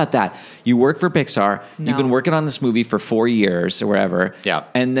 Think about that. You work for Pixar. No. You've been working on this movie for 4 years or whatever. Yeah.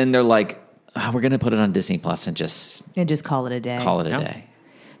 And then they're like, we're going to put it on Disney Plus and just and just call it a day. call it a Yeah. day.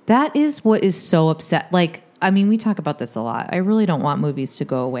 That is what is so upset. Like, I mean, we talk about this a lot. I really don't want movies to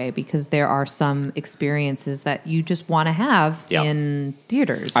go away because there are some experiences that you just want to have Yeah. in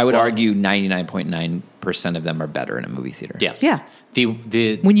theaters. I would argue 99.9% of them are better in a movie theater. yes, Yeah.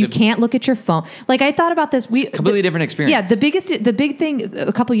 when you can't look at your phone. Like I thought about this. Completely different experience. Yeah, the big thing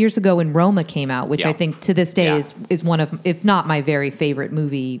a couple years ago when Roma came out, which Yeah. I think to this day Yeah. is one of, if not my very favorite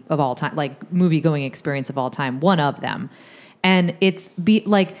movie of all time, like movie going experience of all time, one of them. And it's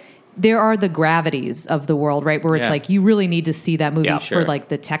like there are the gravities of the world, right? Where it's Yeah. like you really need to see that movie Yeah, for sure. like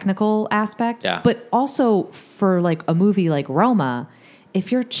the technical aspect, Yeah. but also for like a movie like Roma.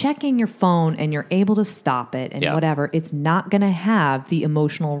 If you're checking your phone and you're able to stop it and Yeah. whatever, it's not going to have the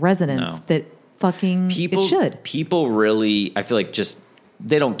emotional resonance No. that fucking it should. People really, I feel like just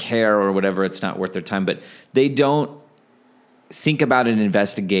they don't care or whatever. It's not worth their time, but they don't think about and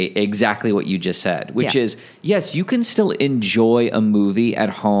investigate exactly what you just said, which Yeah. is yes, you can still enjoy a movie at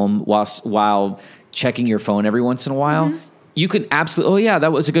home while checking your phone every once in a while. You can absolutely, oh yeah,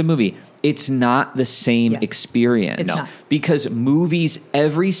 that was a good movie. It's not the same experience. It's not. Because movies,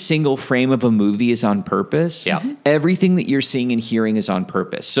 every single frame of a movie is on purpose. Yeah. Everything that you're seeing and hearing is on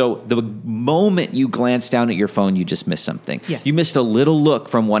purpose. So the moment you glance down at your phone, you just missed something. Yes. You missed a little look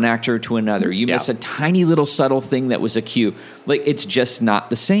from one actor to another. You missed a tiny little subtle thing that was a cue. Like, it's just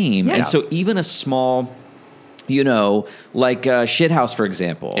not the same. Yeah. And so even a small... like Shithouse, for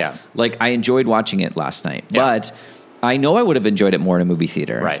example. Yeah. Like, I enjoyed watching it last night, Yeah. but I know I would have enjoyed it more in a movie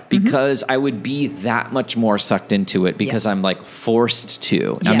theater. Right. Because I would be that much more sucked into it because Yes. I'm like forced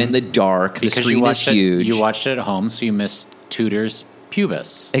to. I'm in the dark. Because the screen you is watched huge. You watched it at home, so you missed Tudor's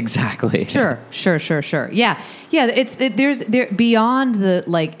pubis. Exactly. Sure. Yeah. There beyond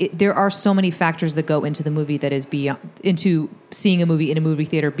the there are so many factors that go into the movie that is beyond into seeing a movie in a movie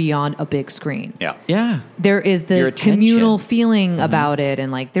theater beyond a big screen. Yeah. Yeah. There is Your the attention. communal feeling about it, and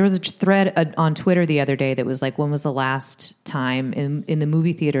like there was a thread on Twitter the other day that was like, when was the last time in the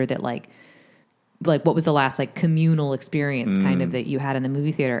movie theater that like what was the last like communal experience kind of that you had in the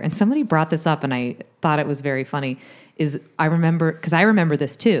movie theater? And somebody brought this up, and I thought it was very funny. I remember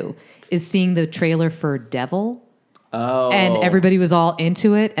this too, is seeing the trailer for Devil. Oh. And everybody was all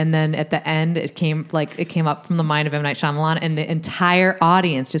into it, and then at the end it came up from the mind of M. Night Shyamalan, and the entire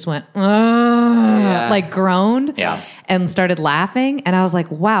audience just went like groaned and started laughing, and I was like,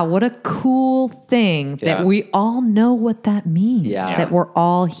 wow, what a cool thing that we all know what that means. That we're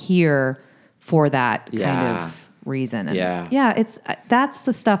all here for that kind of reason. And that's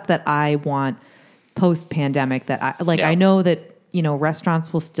the stuff that I want post-pandemic, that I know that,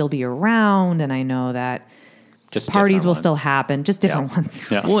 restaurants will still be around, and I know that Just parties will different still ones. happen, just different ones.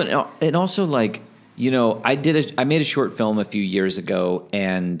 Yeah. Well, and also like, I made a short film a few years ago,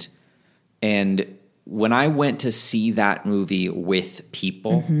 and when I went to see that movie with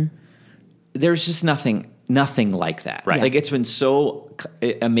people, there's just nothing like that. Right. Like, it's been so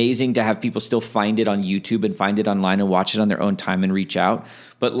amazing to have people still find it on YouTube and find it online and watch it on their own time and reach out.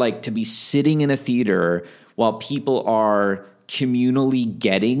 But like, to be sitting in a theater while people are communally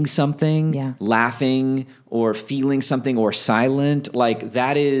getting something, laughing or feeling something or silent, like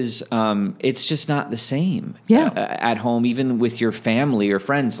that is, it's just not the same at home, even with your family or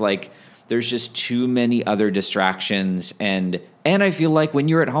friends. Like, there's just too many other distractions. And I feel like when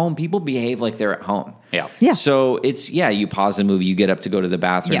you're at home, people behave like they're at home. Yeah. So it's, you pause the movie, you get up to go to the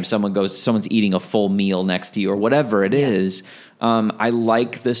bathroom, someone's eating a full meal next to you or whatever it is. I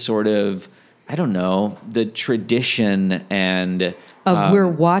like the sort of, I don't know, the tradition and we're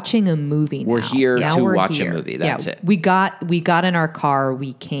watching a movie now. We're here Now to we're watch here. a movie. That's it. We got in our car.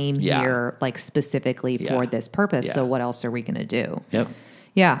 We came here like specifically for this purpose. So what else are we going to do? Yep.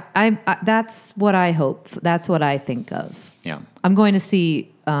 Yeah, I that's what I hope. That's what I think of. Yeah. I'm going to see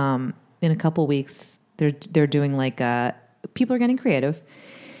in a couple weeks. They're doing like people are getting creative,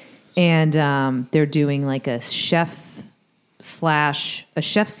 and they're doing like a chef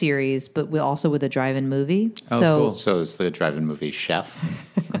series, but also with a drive-in movie. Cool. So is the drive-in movie Chef?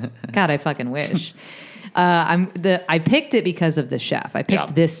 God, I fucking wish. I picked it because of the chef. I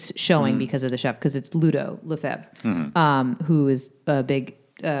picked this showing because of the chef, because it's Ludo Lefebvre, who is a big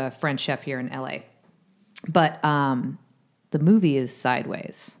French chef here in LA. But the movie is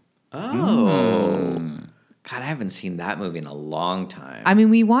Sideways. Oh. God, I haven't seen that movie in a long time. I mean,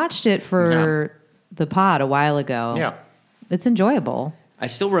 we watched it for the pod a while ago. Yeah. It's enjoyable. I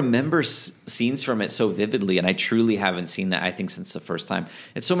still remember scenes from it so vividly, and I truly haven't seen that, I think, since the first time.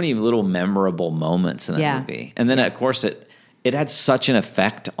 It's so many little memorable moments in that movie. And then, of course, it had such an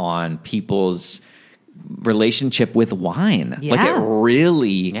effect on people's relationship with wine. Yeah. Like, it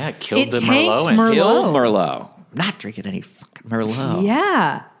really Yeah, killed It the tanked Merlot. Merlot. killed Merlot. I'm not drinking any fucking Merlot.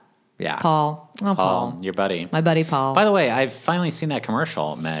 Yeah. Yeah. Paul. Oh, Paul, your buddy. My buddy Paul. By the way, I've finally seen that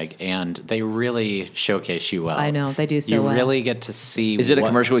commercial, Meg, and they really showcase you well. I know, they do so You well. really get to see. Is it a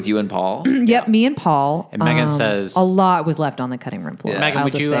commercial with you and Paul? Yep, me and Paul. And Megan says a lot was left on the cutting room floor. Megan, I'll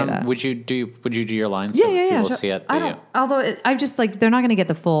would just you say that. would you do your lines? So Yeah. people sure. see it. I don't. Although I just like they're not going to get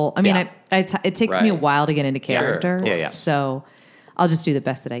the full. I mean, Yeah. it takes me a Right. while to get into character. Sure. Yeah. So I'll just do the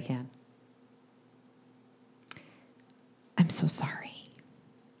best that I can. I'm so sorry.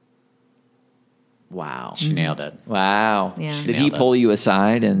 Wow. She nailed it. Wow. Yeah. Did he nailed it. pull you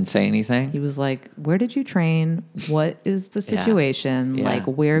aside and say anything? He was like, "Where did you train? What is the situation? Yeah. Like,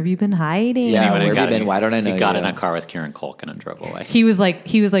 where have you been hiding?" Yeah. He where would've have you been? Why don't I know He got you? in a car with Kieran Culkin and drove away. He was like,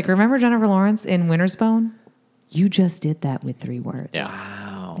 "Remember Jennifer Lawrence in Winter's Bone? You just did that with 3 words." Yeah.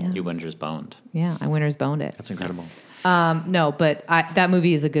 Wow. You Winter's boned. Yeah, I Winter's boned it. That's incredible. No, but that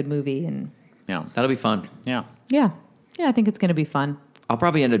movie is a good movie, and Yeah. That'll be fun. Yeah. yeah, I think it's going to be fun. I'll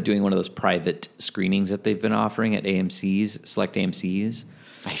probably end up doing one of those private screenings that they've been offering at AMC's, select AMC's.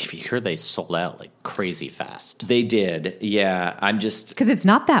 I heard they sold out like crazy fast. They did, yeah. I'm just Because it's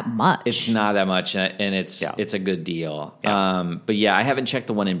not that much. It's not that much, and it's a good deal. Yeah. But yeah, I haven't checked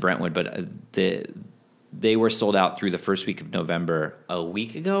the one in Brentwood, but they were sold out through the first week of November a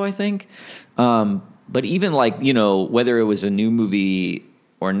week ago, I think. But even like, you know, whether it was a new movie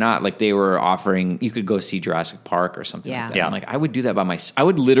or not, like they were offering, you could go see Jurassic Park or something like that. Yeah. I'm like, I would do that I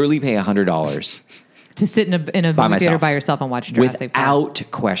would literally pay $100 to sit in a movie myself. theater by yourself and watch Jurassic Park.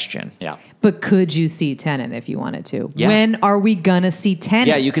 without question. Yeah. But could you see Tenet if you wanted to? Yeah. When are we gonna see Tenet?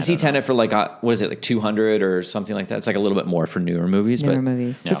 Yeah, you could see Tenet for like, what is it, like 200 or something like that. It's like a little bit more for newer movies. Newer but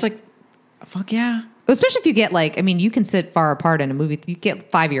movies. It's like, fuck yeah. Especially if you get like, I mean, you can sit far apart in a movie. You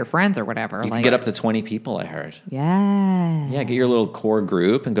get 5 of your friends or whatever. You like, can get up to 20 people, I heard. Yeah. Yeah, get your little core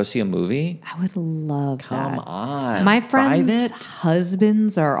group and go see a movie. I would love that. Come on. My friends' Private?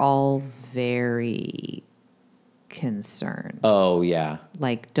 husbands are all very concerned. Oh, yeah.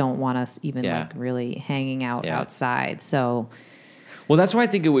 Like, don't want us even Yeah. like really hanging out Yeah. outside. So, Well, that's why I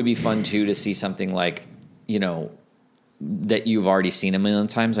think it would be fun, too, to see something like, you know, that you've already seen a million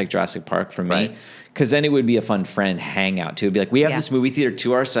times, like Jurassic Park for me. Right. Because then it would be a fun friend hangout, too. It'd be like, we have Yeah. this movie theater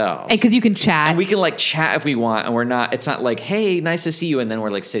to ourselves. because you can chat. And we can, like, chat if we want. And we're not, it's not like, hey, nice to see you. And then we're,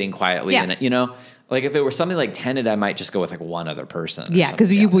 like, sitting quietly. Yeah. And, you know, like, if it were something like Tenet, I might just go with, like, one other person. or yeah, because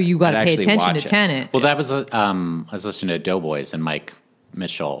something. you got to I'd pay actually attention to watch it. Tenet. Well, that was I was listening to Doughboys, and Mike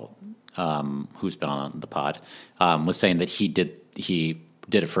Mitchell, who's been on the pod, was saying that he did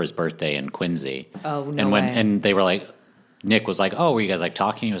it for his birthday in Quincy. Oh, no and way. And they were like, Nick was like, "Oh, were you guys like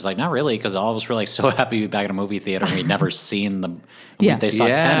talking?" He was like, "Not really," because all of us were like so happy to be back in a movie theater. And we'd never seen them. Yeah. They saw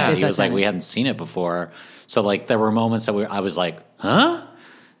Yeah. Tenet. They He saw was like, Tenet. we hadn't seen it before. So like there were moments that I was like, "Huh?"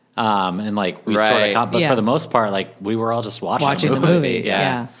 And like we sort Right. of, but Yeah. for the most part, like we were all just watching the movie. yeah.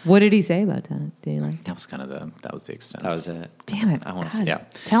 Yeah. What did he say about Tenet? Did he like? That was kind of that was the extent. That was it. Damn it! I wanna God. see- Yeah.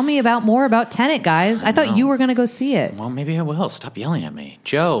 Tell me more about Tenet, guys. I thought you were going to go see it. Well, maybe I will. Stop yelling at me,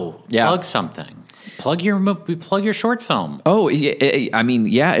 Joe. Yeah. Plug something. Plug your short film. Oh, I mean,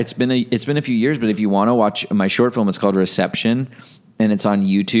 yeah, it's been a few years, but if you want to watch my short film, it's called Reception, and it's on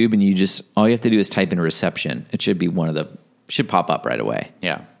YouTube, and all you have to do is type in Reception. It should be should pop up right away.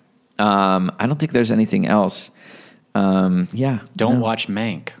 Yeah. I don't think there's anything else. Yeah. Don't watch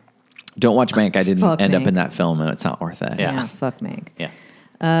Mank. Don't watch Mank. I didn't Fuck end up Mank. in that film, and it's not worth it. Yeah. Fuck Meg. Yeah.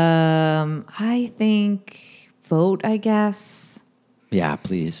 I think vote. I guess. Yeah,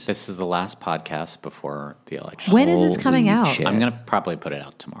 please. This is the last podcast before the election. When is this coming Holy out? shit. I'm gonna probably put it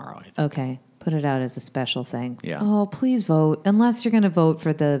out tomorrow. I think. Okay, put it out as a special thing. Yeah. Oh, please vote. Unless you're going to vote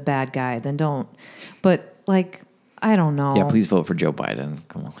for the bad guy, then don't. But like, I don't know. Yeah, please vote for Joe Biden.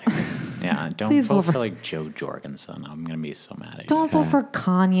 Come on. Yeah. Don't Please vote vote for for- like Joe Jorgensen. I'm gonna be so mad at you. Don't vote for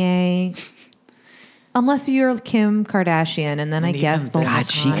Kanye. Unless you're Kim Kardashian, and then I even guess vote then- for God,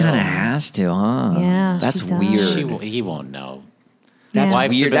 she Kanye. kind of has to, huh? Yeah, That's she does. weird. He won't know. That's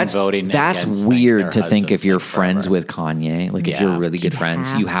Wives have weird. been That's voting That's against things weird their to think if husbands uh, you're think friends forever. with Kanye. Like if Yeah. you're really good You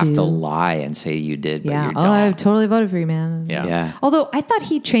friends, have you have to to. lie and say you did, but Yeah. you Oh, don't. I totally voted for you, man. Yeah. Yeah. Although I thought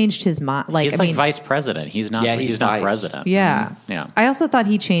he changed his mind. Like, He's I like mean, vice president. He's not. Yeah, he's he's not vice. president. yeah. Yeah. I also thought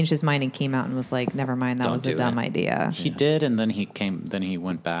he changed his mind and came out and was like, "Never mind, that Don't was a do dumb it. idea." He did, and then he came. Then he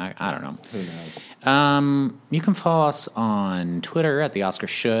went back. I don't know. Who knows? You can follow us on Twitter at the Oscar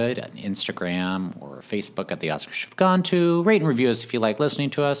Should, on Instagram or Facebook at the Oscar Should Have Gone To. Rate and review us if you like listening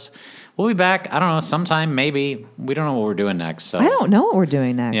to us. We'll be back. I don't know. Sometime, maybe. We don't know what we're doing next. So I don't know what we're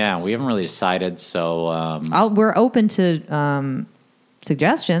doing next. Yeah, we haven't really decided. So We're open to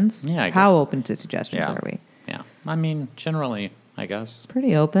suggestions. Yeah, I guess. How open to suggestions yeah, are we? yeah. I mean, generally, I guess.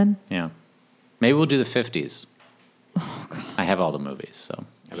 Pretty open. Yeah. Maybe we'll do the 50s. Oh God. I have all the movies. So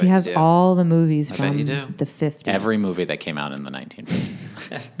He has all the movies bet from you do. the 50s. every movie that came out in the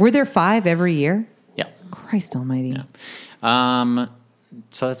 1950s. Were there 5 every year? Yeah. Christ almighty. Yeah.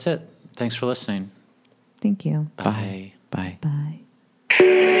 So that's it. Thanks for listening. Thank you. Bye. Bye. Bye.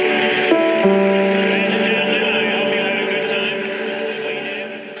 Ladies and